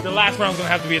 the last round's going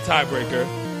to have to be a tiebreaker.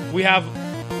 We have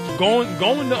going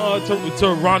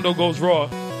to Rondo Goes Raw,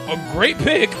 a great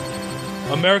pick,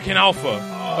 American Alpha,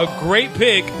 a great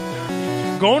pick.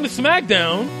 Going to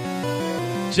SmackDown,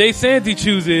 Jay Santee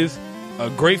chooses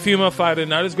a great female fighter,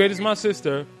 not as great as my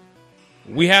sister.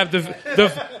 We have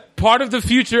the part of the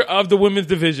future of the women's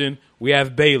division. We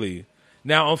have Bayley.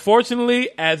 Now, unfortunately,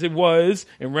 as it was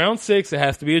in round 6, it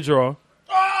has to be a draw.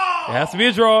 It has to be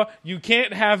a draw. You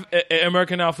can't have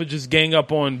American Alpha just gang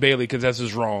up on Bayley because that's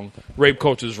just wrong. Rape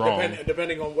culture is wrong.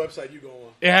 Depending on what website you go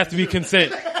on. It has to be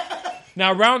consent.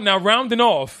 Rounding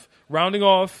off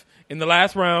in the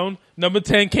last round, number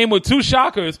 10 came with 2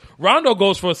 shockers. Rondo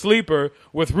goes for a sleeper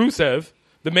with Rusev,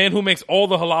 the man who makes all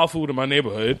the halal food in my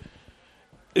neighborhood.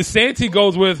 Santee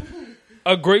goes with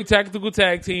a great tactical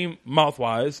tag team,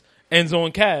 mouthwise, Enzo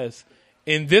and Kaz.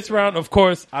 In this round, of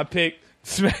course, I pick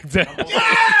SmackDown.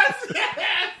 Yes!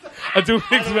 I do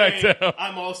pick SmackDown.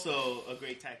 I'm also a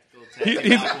great tactical tag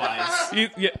team,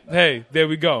 mouthwise. Hey, there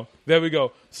we go.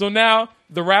 So now,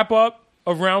 the wrap-up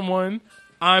of round 1.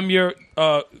 I'm your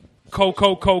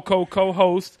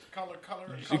co-host,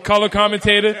 color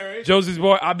commentator, Josie's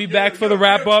boy. I'll be back for the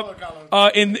wrap up.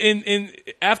 In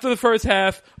after the first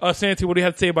half, Santee, what do you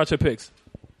have to say about your picks?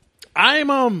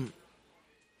 I'm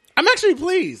actually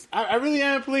pleased. I really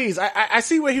am pleased. I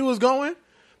see where he was going,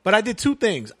 but I did 2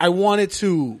 things. I wanted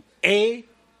to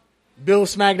build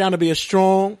SmackDown to be a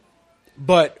strong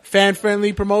but fan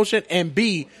friendly promotion, and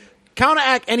B,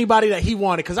 counteract anybody that he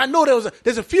wanted, because I know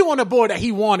there's a few on the board that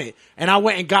he wanted, and I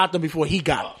went and got them before he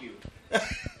got them.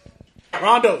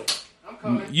 Rondo,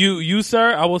 You,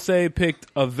 sir, I will say picked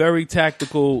a very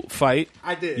tactical fight.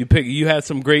 I did. You had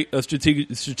some great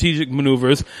strategic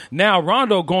maneuvers. Now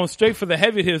Rondo going straight for the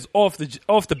heavy hitters off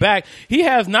the back. He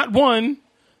has not one,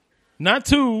 not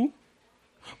two,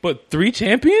 but 3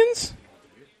 champions.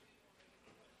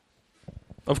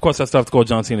 Of course, I still have to call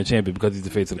John Cena champion because he's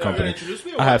the face of the company.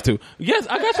 I have to. Yes,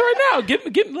 I got you right now.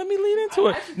 Let me lead into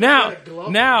it. Now,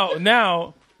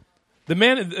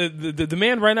 the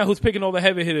man right now who's picking all the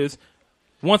heavy hitters.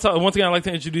 Once again, I'd like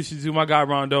to introduce you to my guy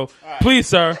Rondo. Right. Please,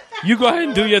 sir, you go ahead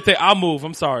and do your thing. I'll move.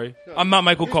 I'm sorry. No, I'm not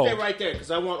Michael Cole. Stay right there because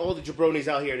I want all the jabronis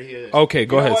out here to hear this. Okay,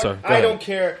 go ahead, sir. I don't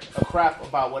care a crap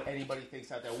about what anybody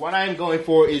thinks out there. What I'm going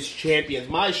for is champions.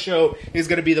 My show is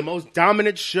going to be the most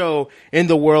dominant show in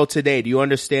the world today. Do you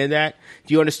understand that?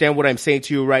 Do you understand what I'm saying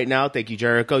to you right now? Thank you,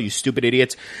 Jericho, you stupid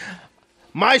idiots.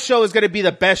 My show is going to be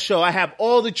the best show. I have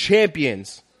all the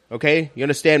champions. Okay? You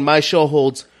understand? My show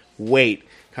holds weight.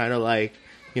 Kind of like,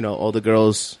 all the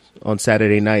girls on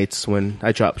Saturday nights when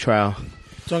I drop trial.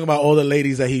 Talking about all the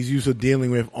ladies that he's used to dealing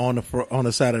with on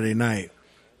a Saturday night.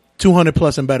 200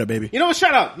 plus and better, baby. You know what?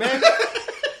 Shut up, man.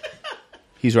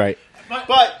 He's right.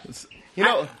 But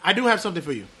I do have something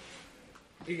for you.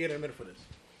 You get a minute for this.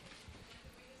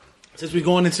 Since we're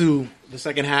going into the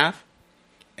second half,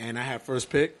 and I have first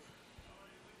pick,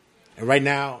 and right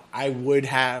now I would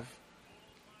have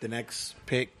the next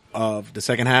pick of the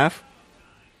second half.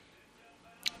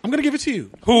 I'm going to give it to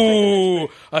you. Ooh,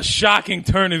 a shocking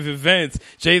turn of events.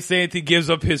 Jay Santee gives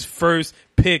up his first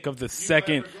pick of the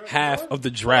second half of the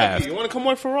draft. You want to come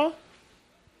work for Raw?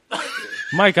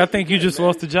 Mike, I think you just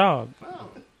lost the job.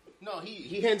 No,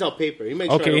 he hands out paper. He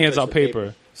makes sure he hands out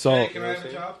paper. So, hey, can I have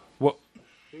a job? What?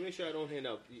 He makes sure I don't hand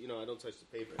out. I don't touch the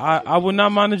paper. I would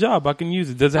not mind the job. I can use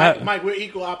it. Does it have? Mike, we're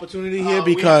equal opportunity here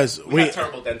because we got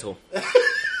terrible dental.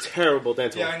 Terrible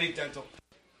dental. Yeah, I need dental.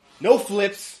 No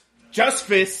flips. Just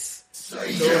fists.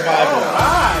 Survival. All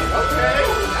right, okay.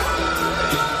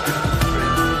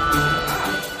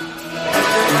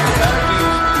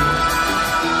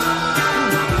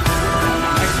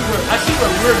 I see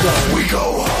where we're going. We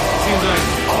go hard. Seems like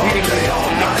all day,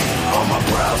 all night. On my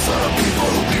brows are people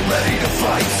who be ready to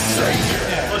fight. Say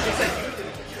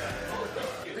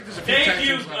Thank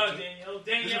you, Danielle.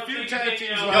 There's a few tag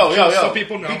teams. Yo. So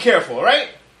people know. Be careful, all right?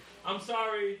 I'm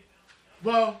sorry.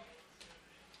 Well,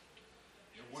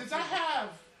 since I have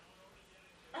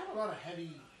a lot of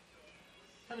heavy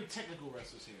technical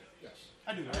wrestlers here. Yes.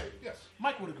 I do, right? Yes.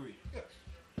 Mike would agree. Yes.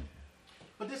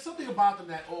 But there's something about them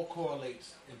that all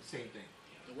correlates in the same thing.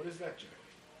 What is that, Jay?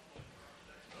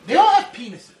 They all have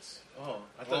penises.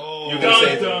 I thought you were Dun,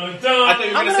 going dun, to dun. say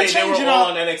I'm gonna they change were it all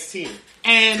up. on NXT.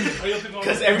 And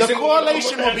Because the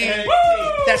correlation will be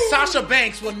that Sasha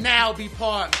Banks will now be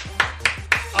part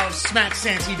of Smack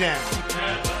Santee Down.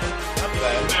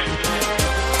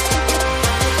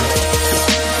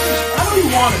 I know you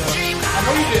wanted her. I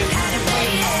know you did.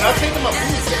 I'll take them up.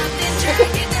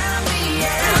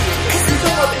 You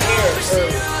talking about the hair?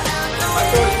 I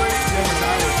thought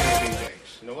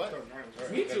you know what?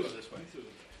 Me too.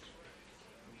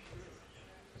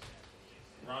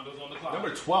 Rondo's on the clock.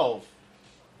 Number 12.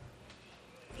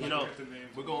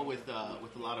 We're going with a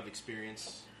lot of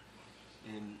experience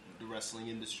in the wrestling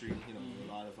industry.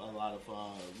 A lot of.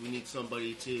 We need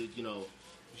somebody to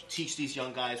teach these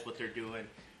young guys what they're doing.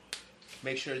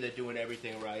 Make sure they're doing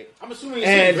everything right. I'm assuming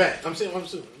it's vet. I'm assuming.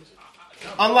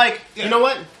 Unlike, you know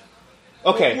what?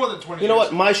 Okay. More than 20 you know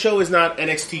years. what? My show is not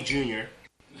NXT Junior.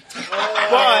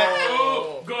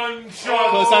 But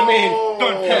Gunshot. because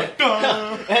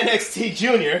NXT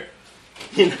Junior.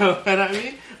 You know what I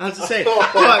mean? I was just saying.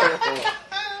 But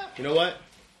you know what?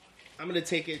 I'm gonna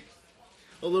take it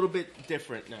a little bit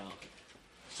different now.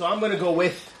 So I'm gonna go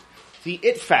with the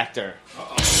It Factor. My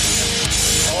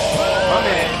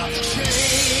man.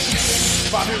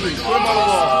 Bobby Roode. Put him on the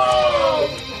wall.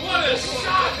 What a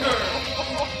shocker!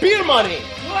 Beer money.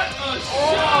 What a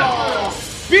shocker!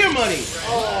 Beer money.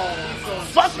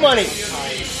 Fuck money.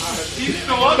 He's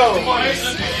still up to fight.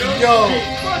 Yo,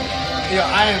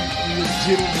 I am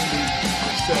legitimately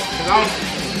upset.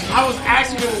 I was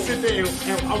asking him to sit there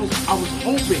and I was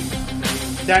hoping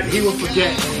that he would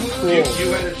forget.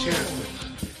 You had a chance to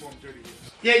perform 30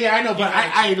 years. Yeah, I know, but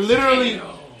I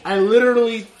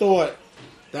literally thought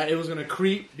that it was gonna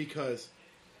creep because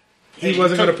he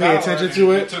wasn't gonna pay attention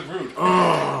to it. Took Rude.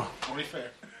 Only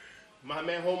fair. My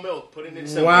man, Whole Milk. Put it in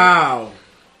simple. Wow.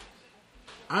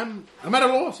 I'm at a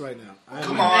loss right now.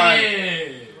 Come on.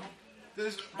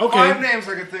 There's 5 names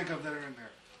I can think of that are in there.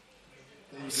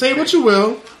 Say what you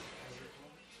will,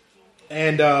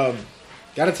 and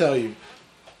gotta tell you,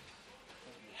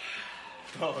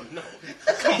 Oh no.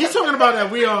 He's talking about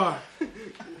that we're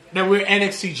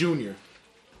NXT Junior.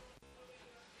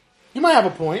 You might have a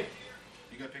point,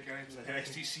 You got to pick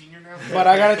NXT Senior now? but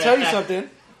I gotta tell you something.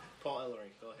 Paul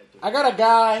Ellering, go ahead. I got a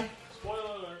guy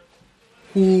Spoiler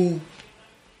alert.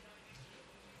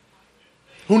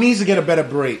 who needs to get a better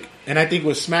break, and I think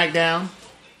with SmackDown,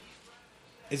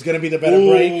 it's gonna be the better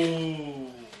break.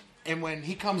 And when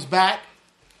he comes back,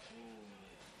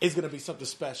 it's gonna be something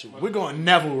special. We're going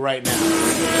Neville right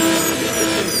now.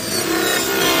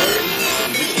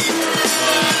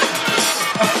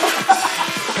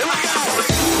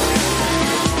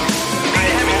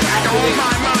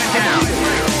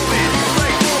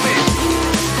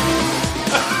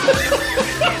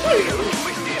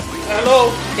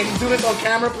 Hello, can you do this on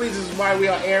camera, please? This is why we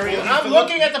are airing. I'm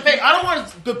looking at the paper. I don't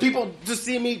want the people to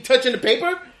see me touching the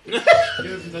paper. What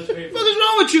is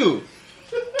wrong with you?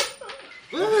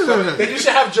 Then you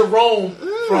should have Jerome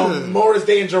from Morris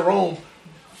Day and Jerome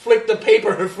flick the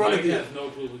paper in front Mike of you. has no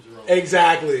clue what you're wrong.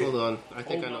 Exactly. Hold on. I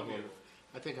think I know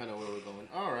where we're going.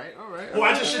 All right. Well,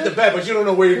 I just shit the bed, but you don't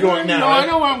know where you're going now. No, right? I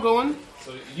know where I'm going.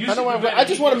 So I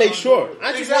just want to make sure.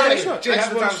 I just want to make sure. Jay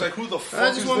half the time was like, who the fuck I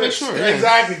just is want to make this? sure.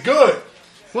 Exactly. Good.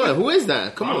 What? Who is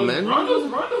that? Come on, man. All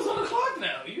Rondo's on the clock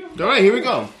now. right, here we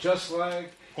go. Just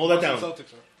like Hold that down.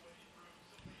 Celtics are.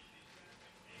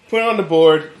 Put it on the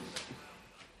board.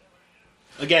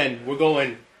 Again, we're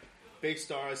going big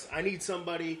stars. I need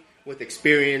somebody with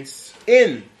experience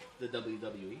in the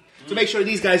WWE to make sure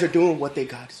these guys are doing what they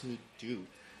got to do.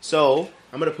 So,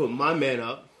 I'm going to put my man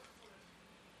up.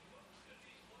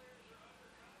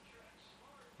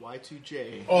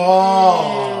 Y2J.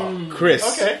 Oh. Chris.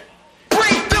 Okay.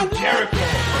 Jericho.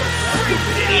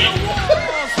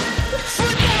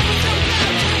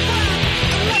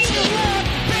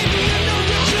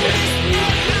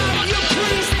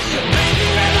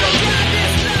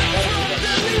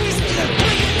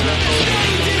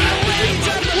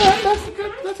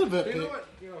 That's a bit. You know what?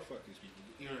 You know, fuck these people.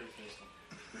 You already faced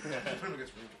them. Put them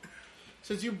against Ruben.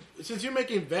 Since you're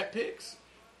making vet picks,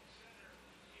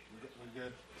 We're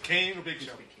good. Kane or Big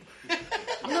Show?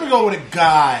 I'm gonna go with a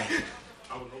guy.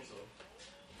 I would hope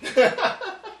so.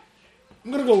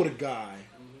 I'm gonna go with a guy.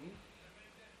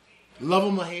 Love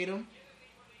him or hate him,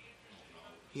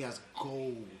 he has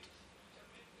gold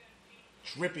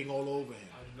dripping all over him.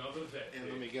 Another vet. And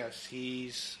let me guess,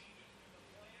 He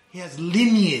has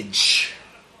lineage.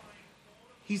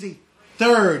 He's a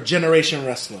third generation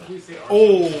wrestler.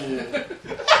 Oh,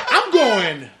 I'm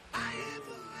going.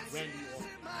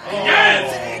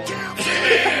 Yes!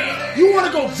 You want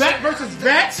to go vet versus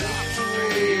vet?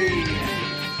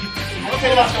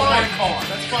 Okay, that's fine.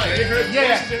 That's fine.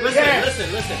 Yeah.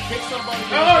 Listen.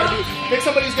 Pick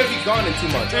somebody who's going to be gone in 2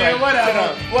 months. Yeah,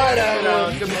 whatever.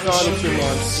 He's going to be gone in 2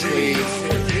 months, please.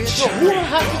 Yo, who are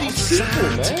half of these people,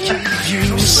 man?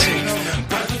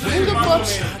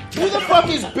 Who the fuck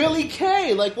is Billy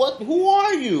Kay? Like, what? Who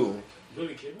are you?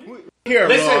 Really kidding me? Here,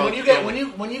 Listen, bro.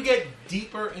 when you get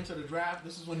deeper into the draft,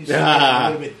 this is when you start a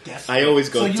little bit desperate. I always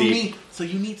go deep. So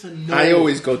you need to know. I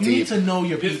always go You need deep. to know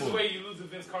your This is people. the way you lose to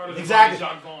Vince Carter. Exactly.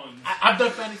 Jacques Vaughn. I've done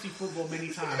fantasy football many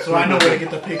times, so I know where to get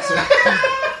the picks.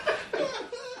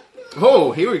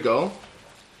 Oh, here we go.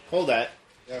 Hold that.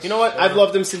 You know what? I've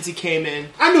loved him since he came in.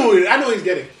 I know he's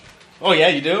getting. Oh, yeah,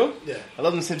 you do? Yeah. I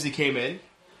loved him since he came in.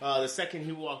 The second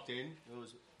he walked in, it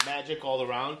was magic all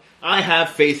around. I have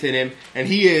faith in him, and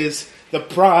he is the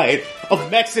pride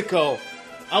of Mexico.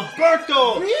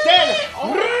 Alberto Del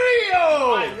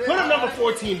Rio! Put him number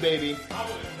 14, baby.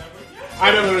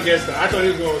 I never would have guessed that. I thought he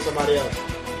was going with somebody else.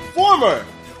 Former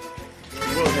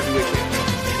World Heavyweight Champion.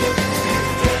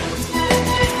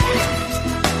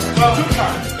 Well, 2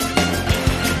 times.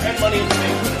 And Money in the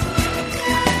Bank.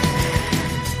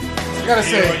 I gotta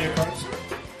say,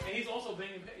 And he's also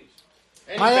banging Paige.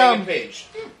 And My, he's banging Paige.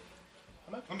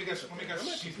 Let me guess.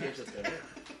 She's next.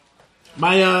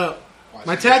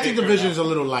 my tag team division is a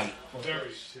little light. Very.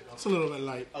 It's a little bit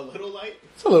light. A little light.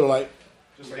 It's a little light.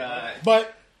 God.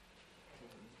 But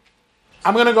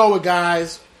I'm gonna go with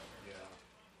guys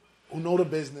who know the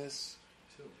business,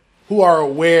 who are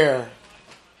aware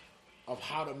of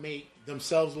how to make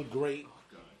themselves look great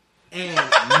and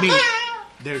make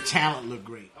their talent look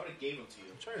great. I would have gave him to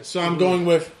you. So I'm going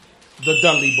with the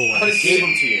Dudley I would Boys. have gave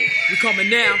him to you. You coming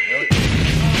now?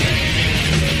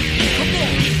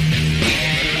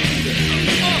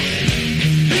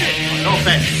 No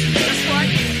offense. That's right.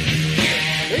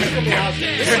 They're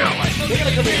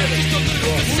gonna come in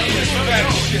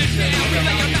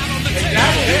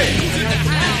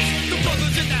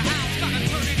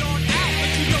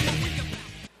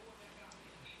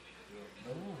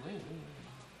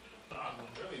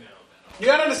You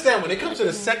when it comes to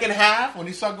the second half, when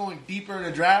you start going deeper in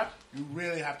the draft, you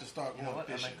really have to start going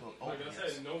fishing. Like I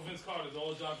said, no Vince Carter's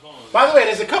all Jock Vaughn. By the way,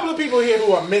 there's a couple of people here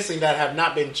who are missing that have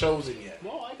not been chosen yet.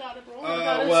 No, I got it, bro. I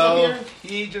got it. Well, So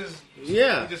he just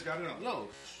yeah. got it on. Yo,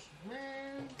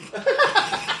 man.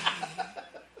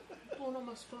 Blowing on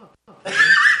my spot.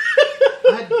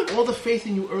 I had all the faith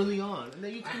in you early on, and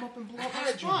then you come up and blow up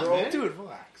my spot, bro. man. Dude,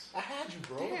 relax. I had you,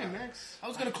 bro. Damn, Max. I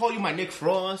was gonna call you my Nick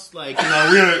Frost, like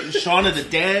we're Shaun of the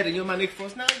Dead, and you're my Nick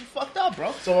Frost. Now you fucked up,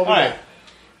 bro. So what we got?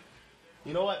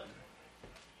 You know what?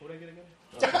 What did I get again?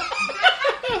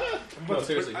 No,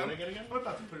 seriously. What did I get again? I'm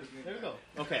about to put his name. There we go.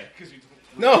 Okay. Because you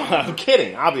No, I'm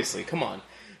kidding. Obviously, come on.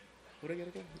 What did I get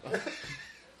again?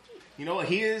 You know what?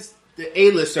 He is the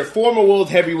A-lister, former world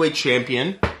heavyweight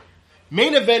champion,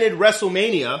 main evented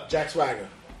WrestleMania. Jack Swagger.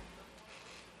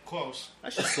 close. I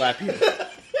should slap you.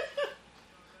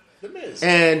 The Miz.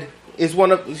 And is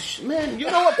one of man. You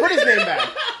know what? Put his name back.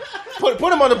 Put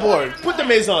him on the board. Put the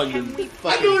Miz on you.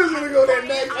 I knew he was going to go there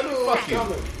next. I knew it was Fuck you.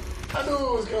 coming. I knew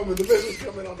it was coming. The Miz was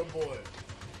coming on the board.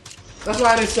 That's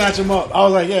why I didn't snatch him up. I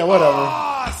was like, yeah, whatever.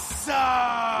 He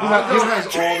has all the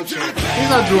champions. He's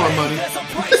not drawing money.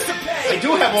 I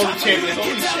do have all the champions.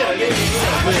 Holy shit! I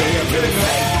didn't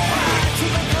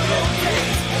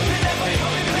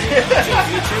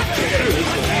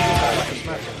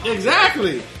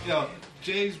Exactly. Yo,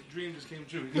 Jay's dream just came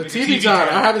true. The TV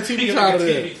title. I have the TV title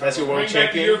there. That's your world Bring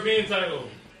back the champion. European title.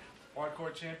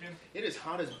 Hardcore champion. It is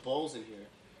hot as balls in here.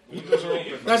 Windows are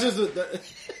open. That's just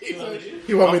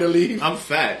you want me to leave? I'm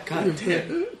fat. God damn.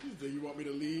 You want me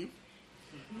to leave?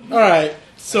 All right.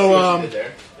 So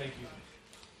There. Thank you.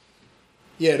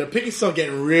 yeah, the pickies start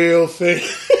getting real thin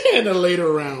in the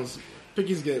later rounds.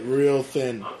 Pickies get real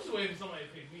thin. I'm just waiting for somebody to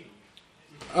pick me.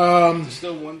 There's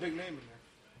still one big name in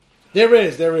there.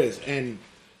 There is, and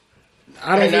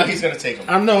I don't. And now think- he's gonna take him.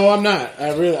 I'm not.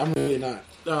 I'm really not.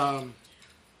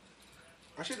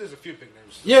 Actually, there's a few big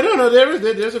names. Yeah, no,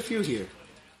 there's a few here.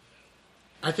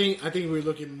 I think we're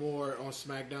looking more on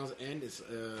SmackDown's end. It's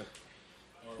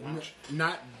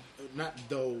not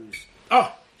those.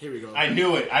 Oh, here we go. I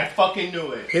knew it. I fucking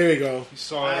knew it. Here we go. You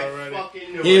saw it I already.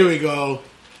 fucking knew Here it. we go.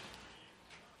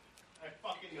 I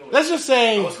fucking knew it. Let's just I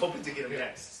say. was hoping to get him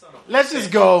next. Son of a- Let's just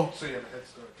go. So yeah, head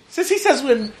start. Since he says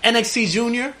we're in NXT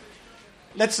Junior,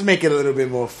 let's make it a little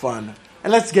bit more fun.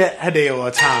 And let's get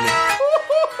Hideo Itami.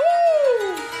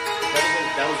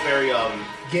 That was very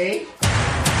Gay?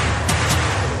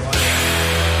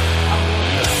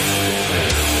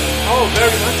 Oh,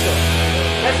 very much so.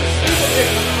 That's a super pick.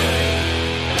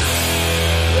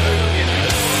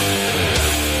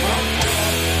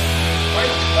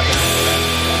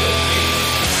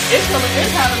 It's coming.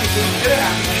 It's happening soon. It's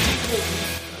happening.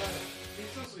 He's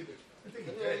still sleeping. I think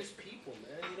he's Yeah, dead. these people,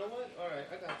 man. You know what? All right,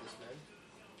 I got this, man.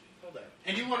 Hold on.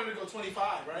 And you wanted to go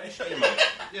 25, right? Shut your mouth.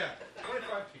 Yeah,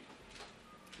 25 people.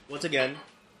 Once again,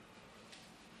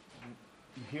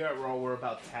 here at Raw, we're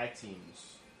about tag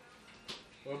teams.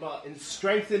 We're about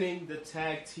strengthening the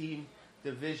tag team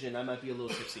division. I might be a little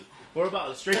tipsy. We're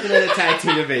about strengthening the tag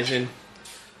team division.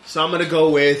 So I'm going to go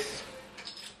with...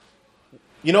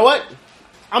 You know what?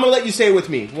 I'm going to let you say it with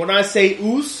me. When I say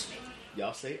Oos,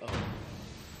 y'all say oh.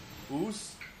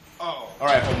 Oos? Oh. All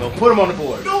right, Homo, put him on the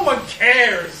board. No one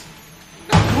cares.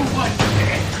 Why?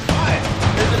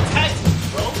 There's a tag team,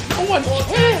 bro. No one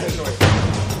cares.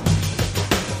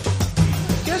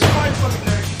 Guess my fucking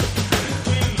name.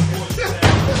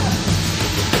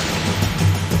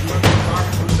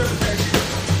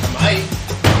 I might.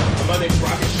 I'm on next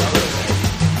Rocket Charlotte.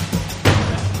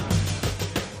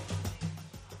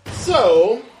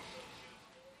 So,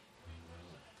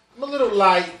 I'm a little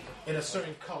light in a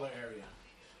certain color area.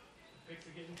 Picks are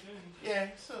getting thin. Yeah,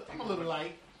 so I'm a little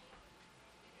light.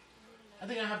 I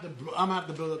think I'm gonna have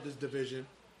to build up this division.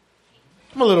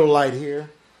 I'm a little light here.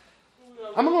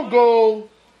 I'm gonna go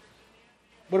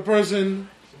with a person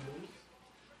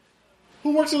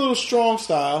who works a little strong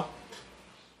style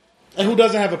and who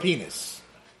doesn't have a penis.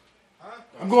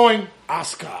 I'm going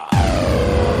Oscar.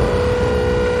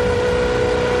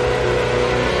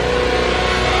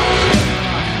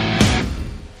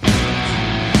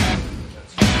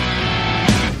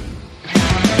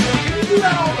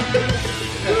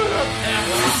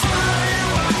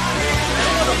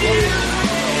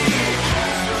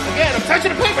 Again, I'm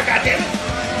touching the paper, goddammit.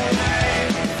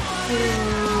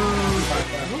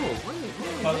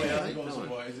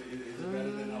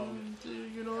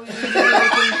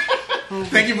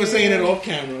 Thank you for saying it off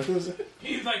camera.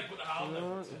 He's like, I'll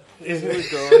never. Here we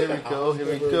go. Here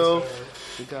we go.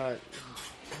 We got.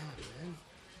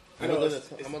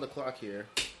 I'm on the clock here.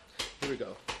 Here we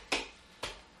go.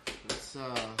 Let's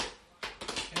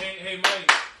Hey,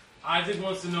 Mike. Isaac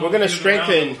wants to know. We're gonna if you're the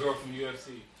strengthen- round number girl from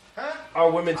UFC.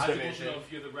 Our women's Isaac wants to division. know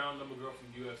if you're the round number girl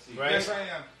from UFC. Right? Yes, I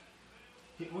am.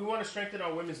 We want to strengthen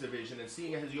our women's division, and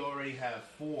seeing as you already have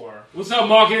 4, What's up,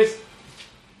 Marcus?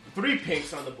 3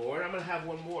 pinks on the board, I'm gonna have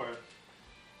one more.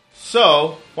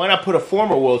 So why not put a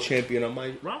former world champion on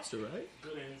my roster, right?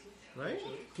 Good answer. Right?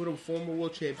 Put a former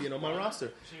world champion on my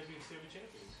roster. Champions,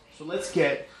 champions. So let's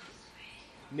get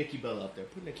Nikki Bella up there.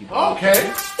 Put Nikki Bella. Okay.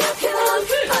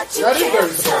 That is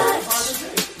very surprising.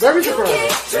 Very surprising.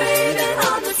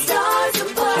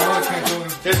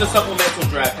 There's a supplemental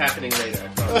draft happening later. I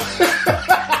promise.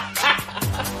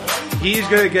 He's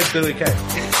gonna get Billy Kay.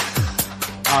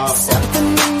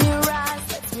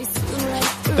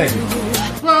 Thank you.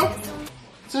 Well,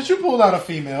 since you pulled out a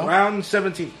female, Round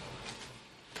 17.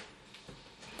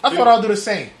 I thought I'll do the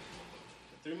same.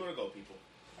 3 more to go, people.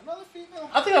 Another female.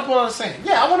 I think I'll pull out the same.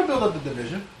 Yeah, I want to build up the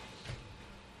division.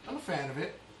 I'm a fan of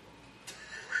it.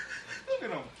 Look at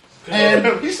him.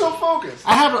 And He's so focused.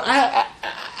 I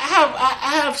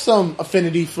have some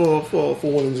affinity for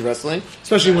women's wrestling,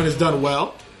 especially when it's done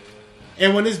well.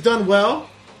 And when it's done well,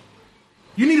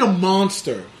 you need a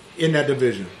monster in that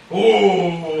division.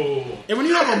 Oh. And when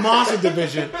you have a monster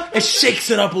division, it shakes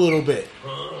it up a little bit.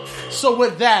 So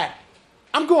with that,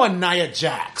 I'm going Nia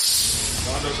Jax.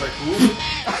 Ronda's like, who?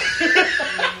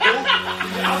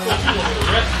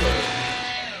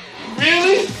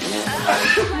 Really?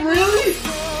 Really?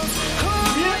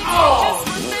 Oh!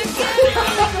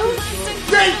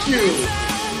 Thank you!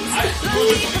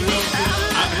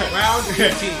 Round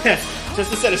 15. Just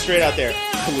to set it straight out there,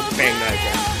 I would bang that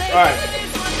guy. Alright.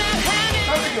 I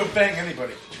don't think you'll bang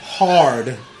anybody.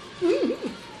 Hard.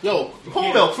 Yo,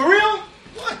 whole milk, for real?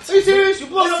 What? Are you serious? You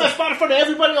blowing up that spot in front of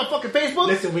everybody on fucking Facebook?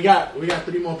 Listen, we got 3 more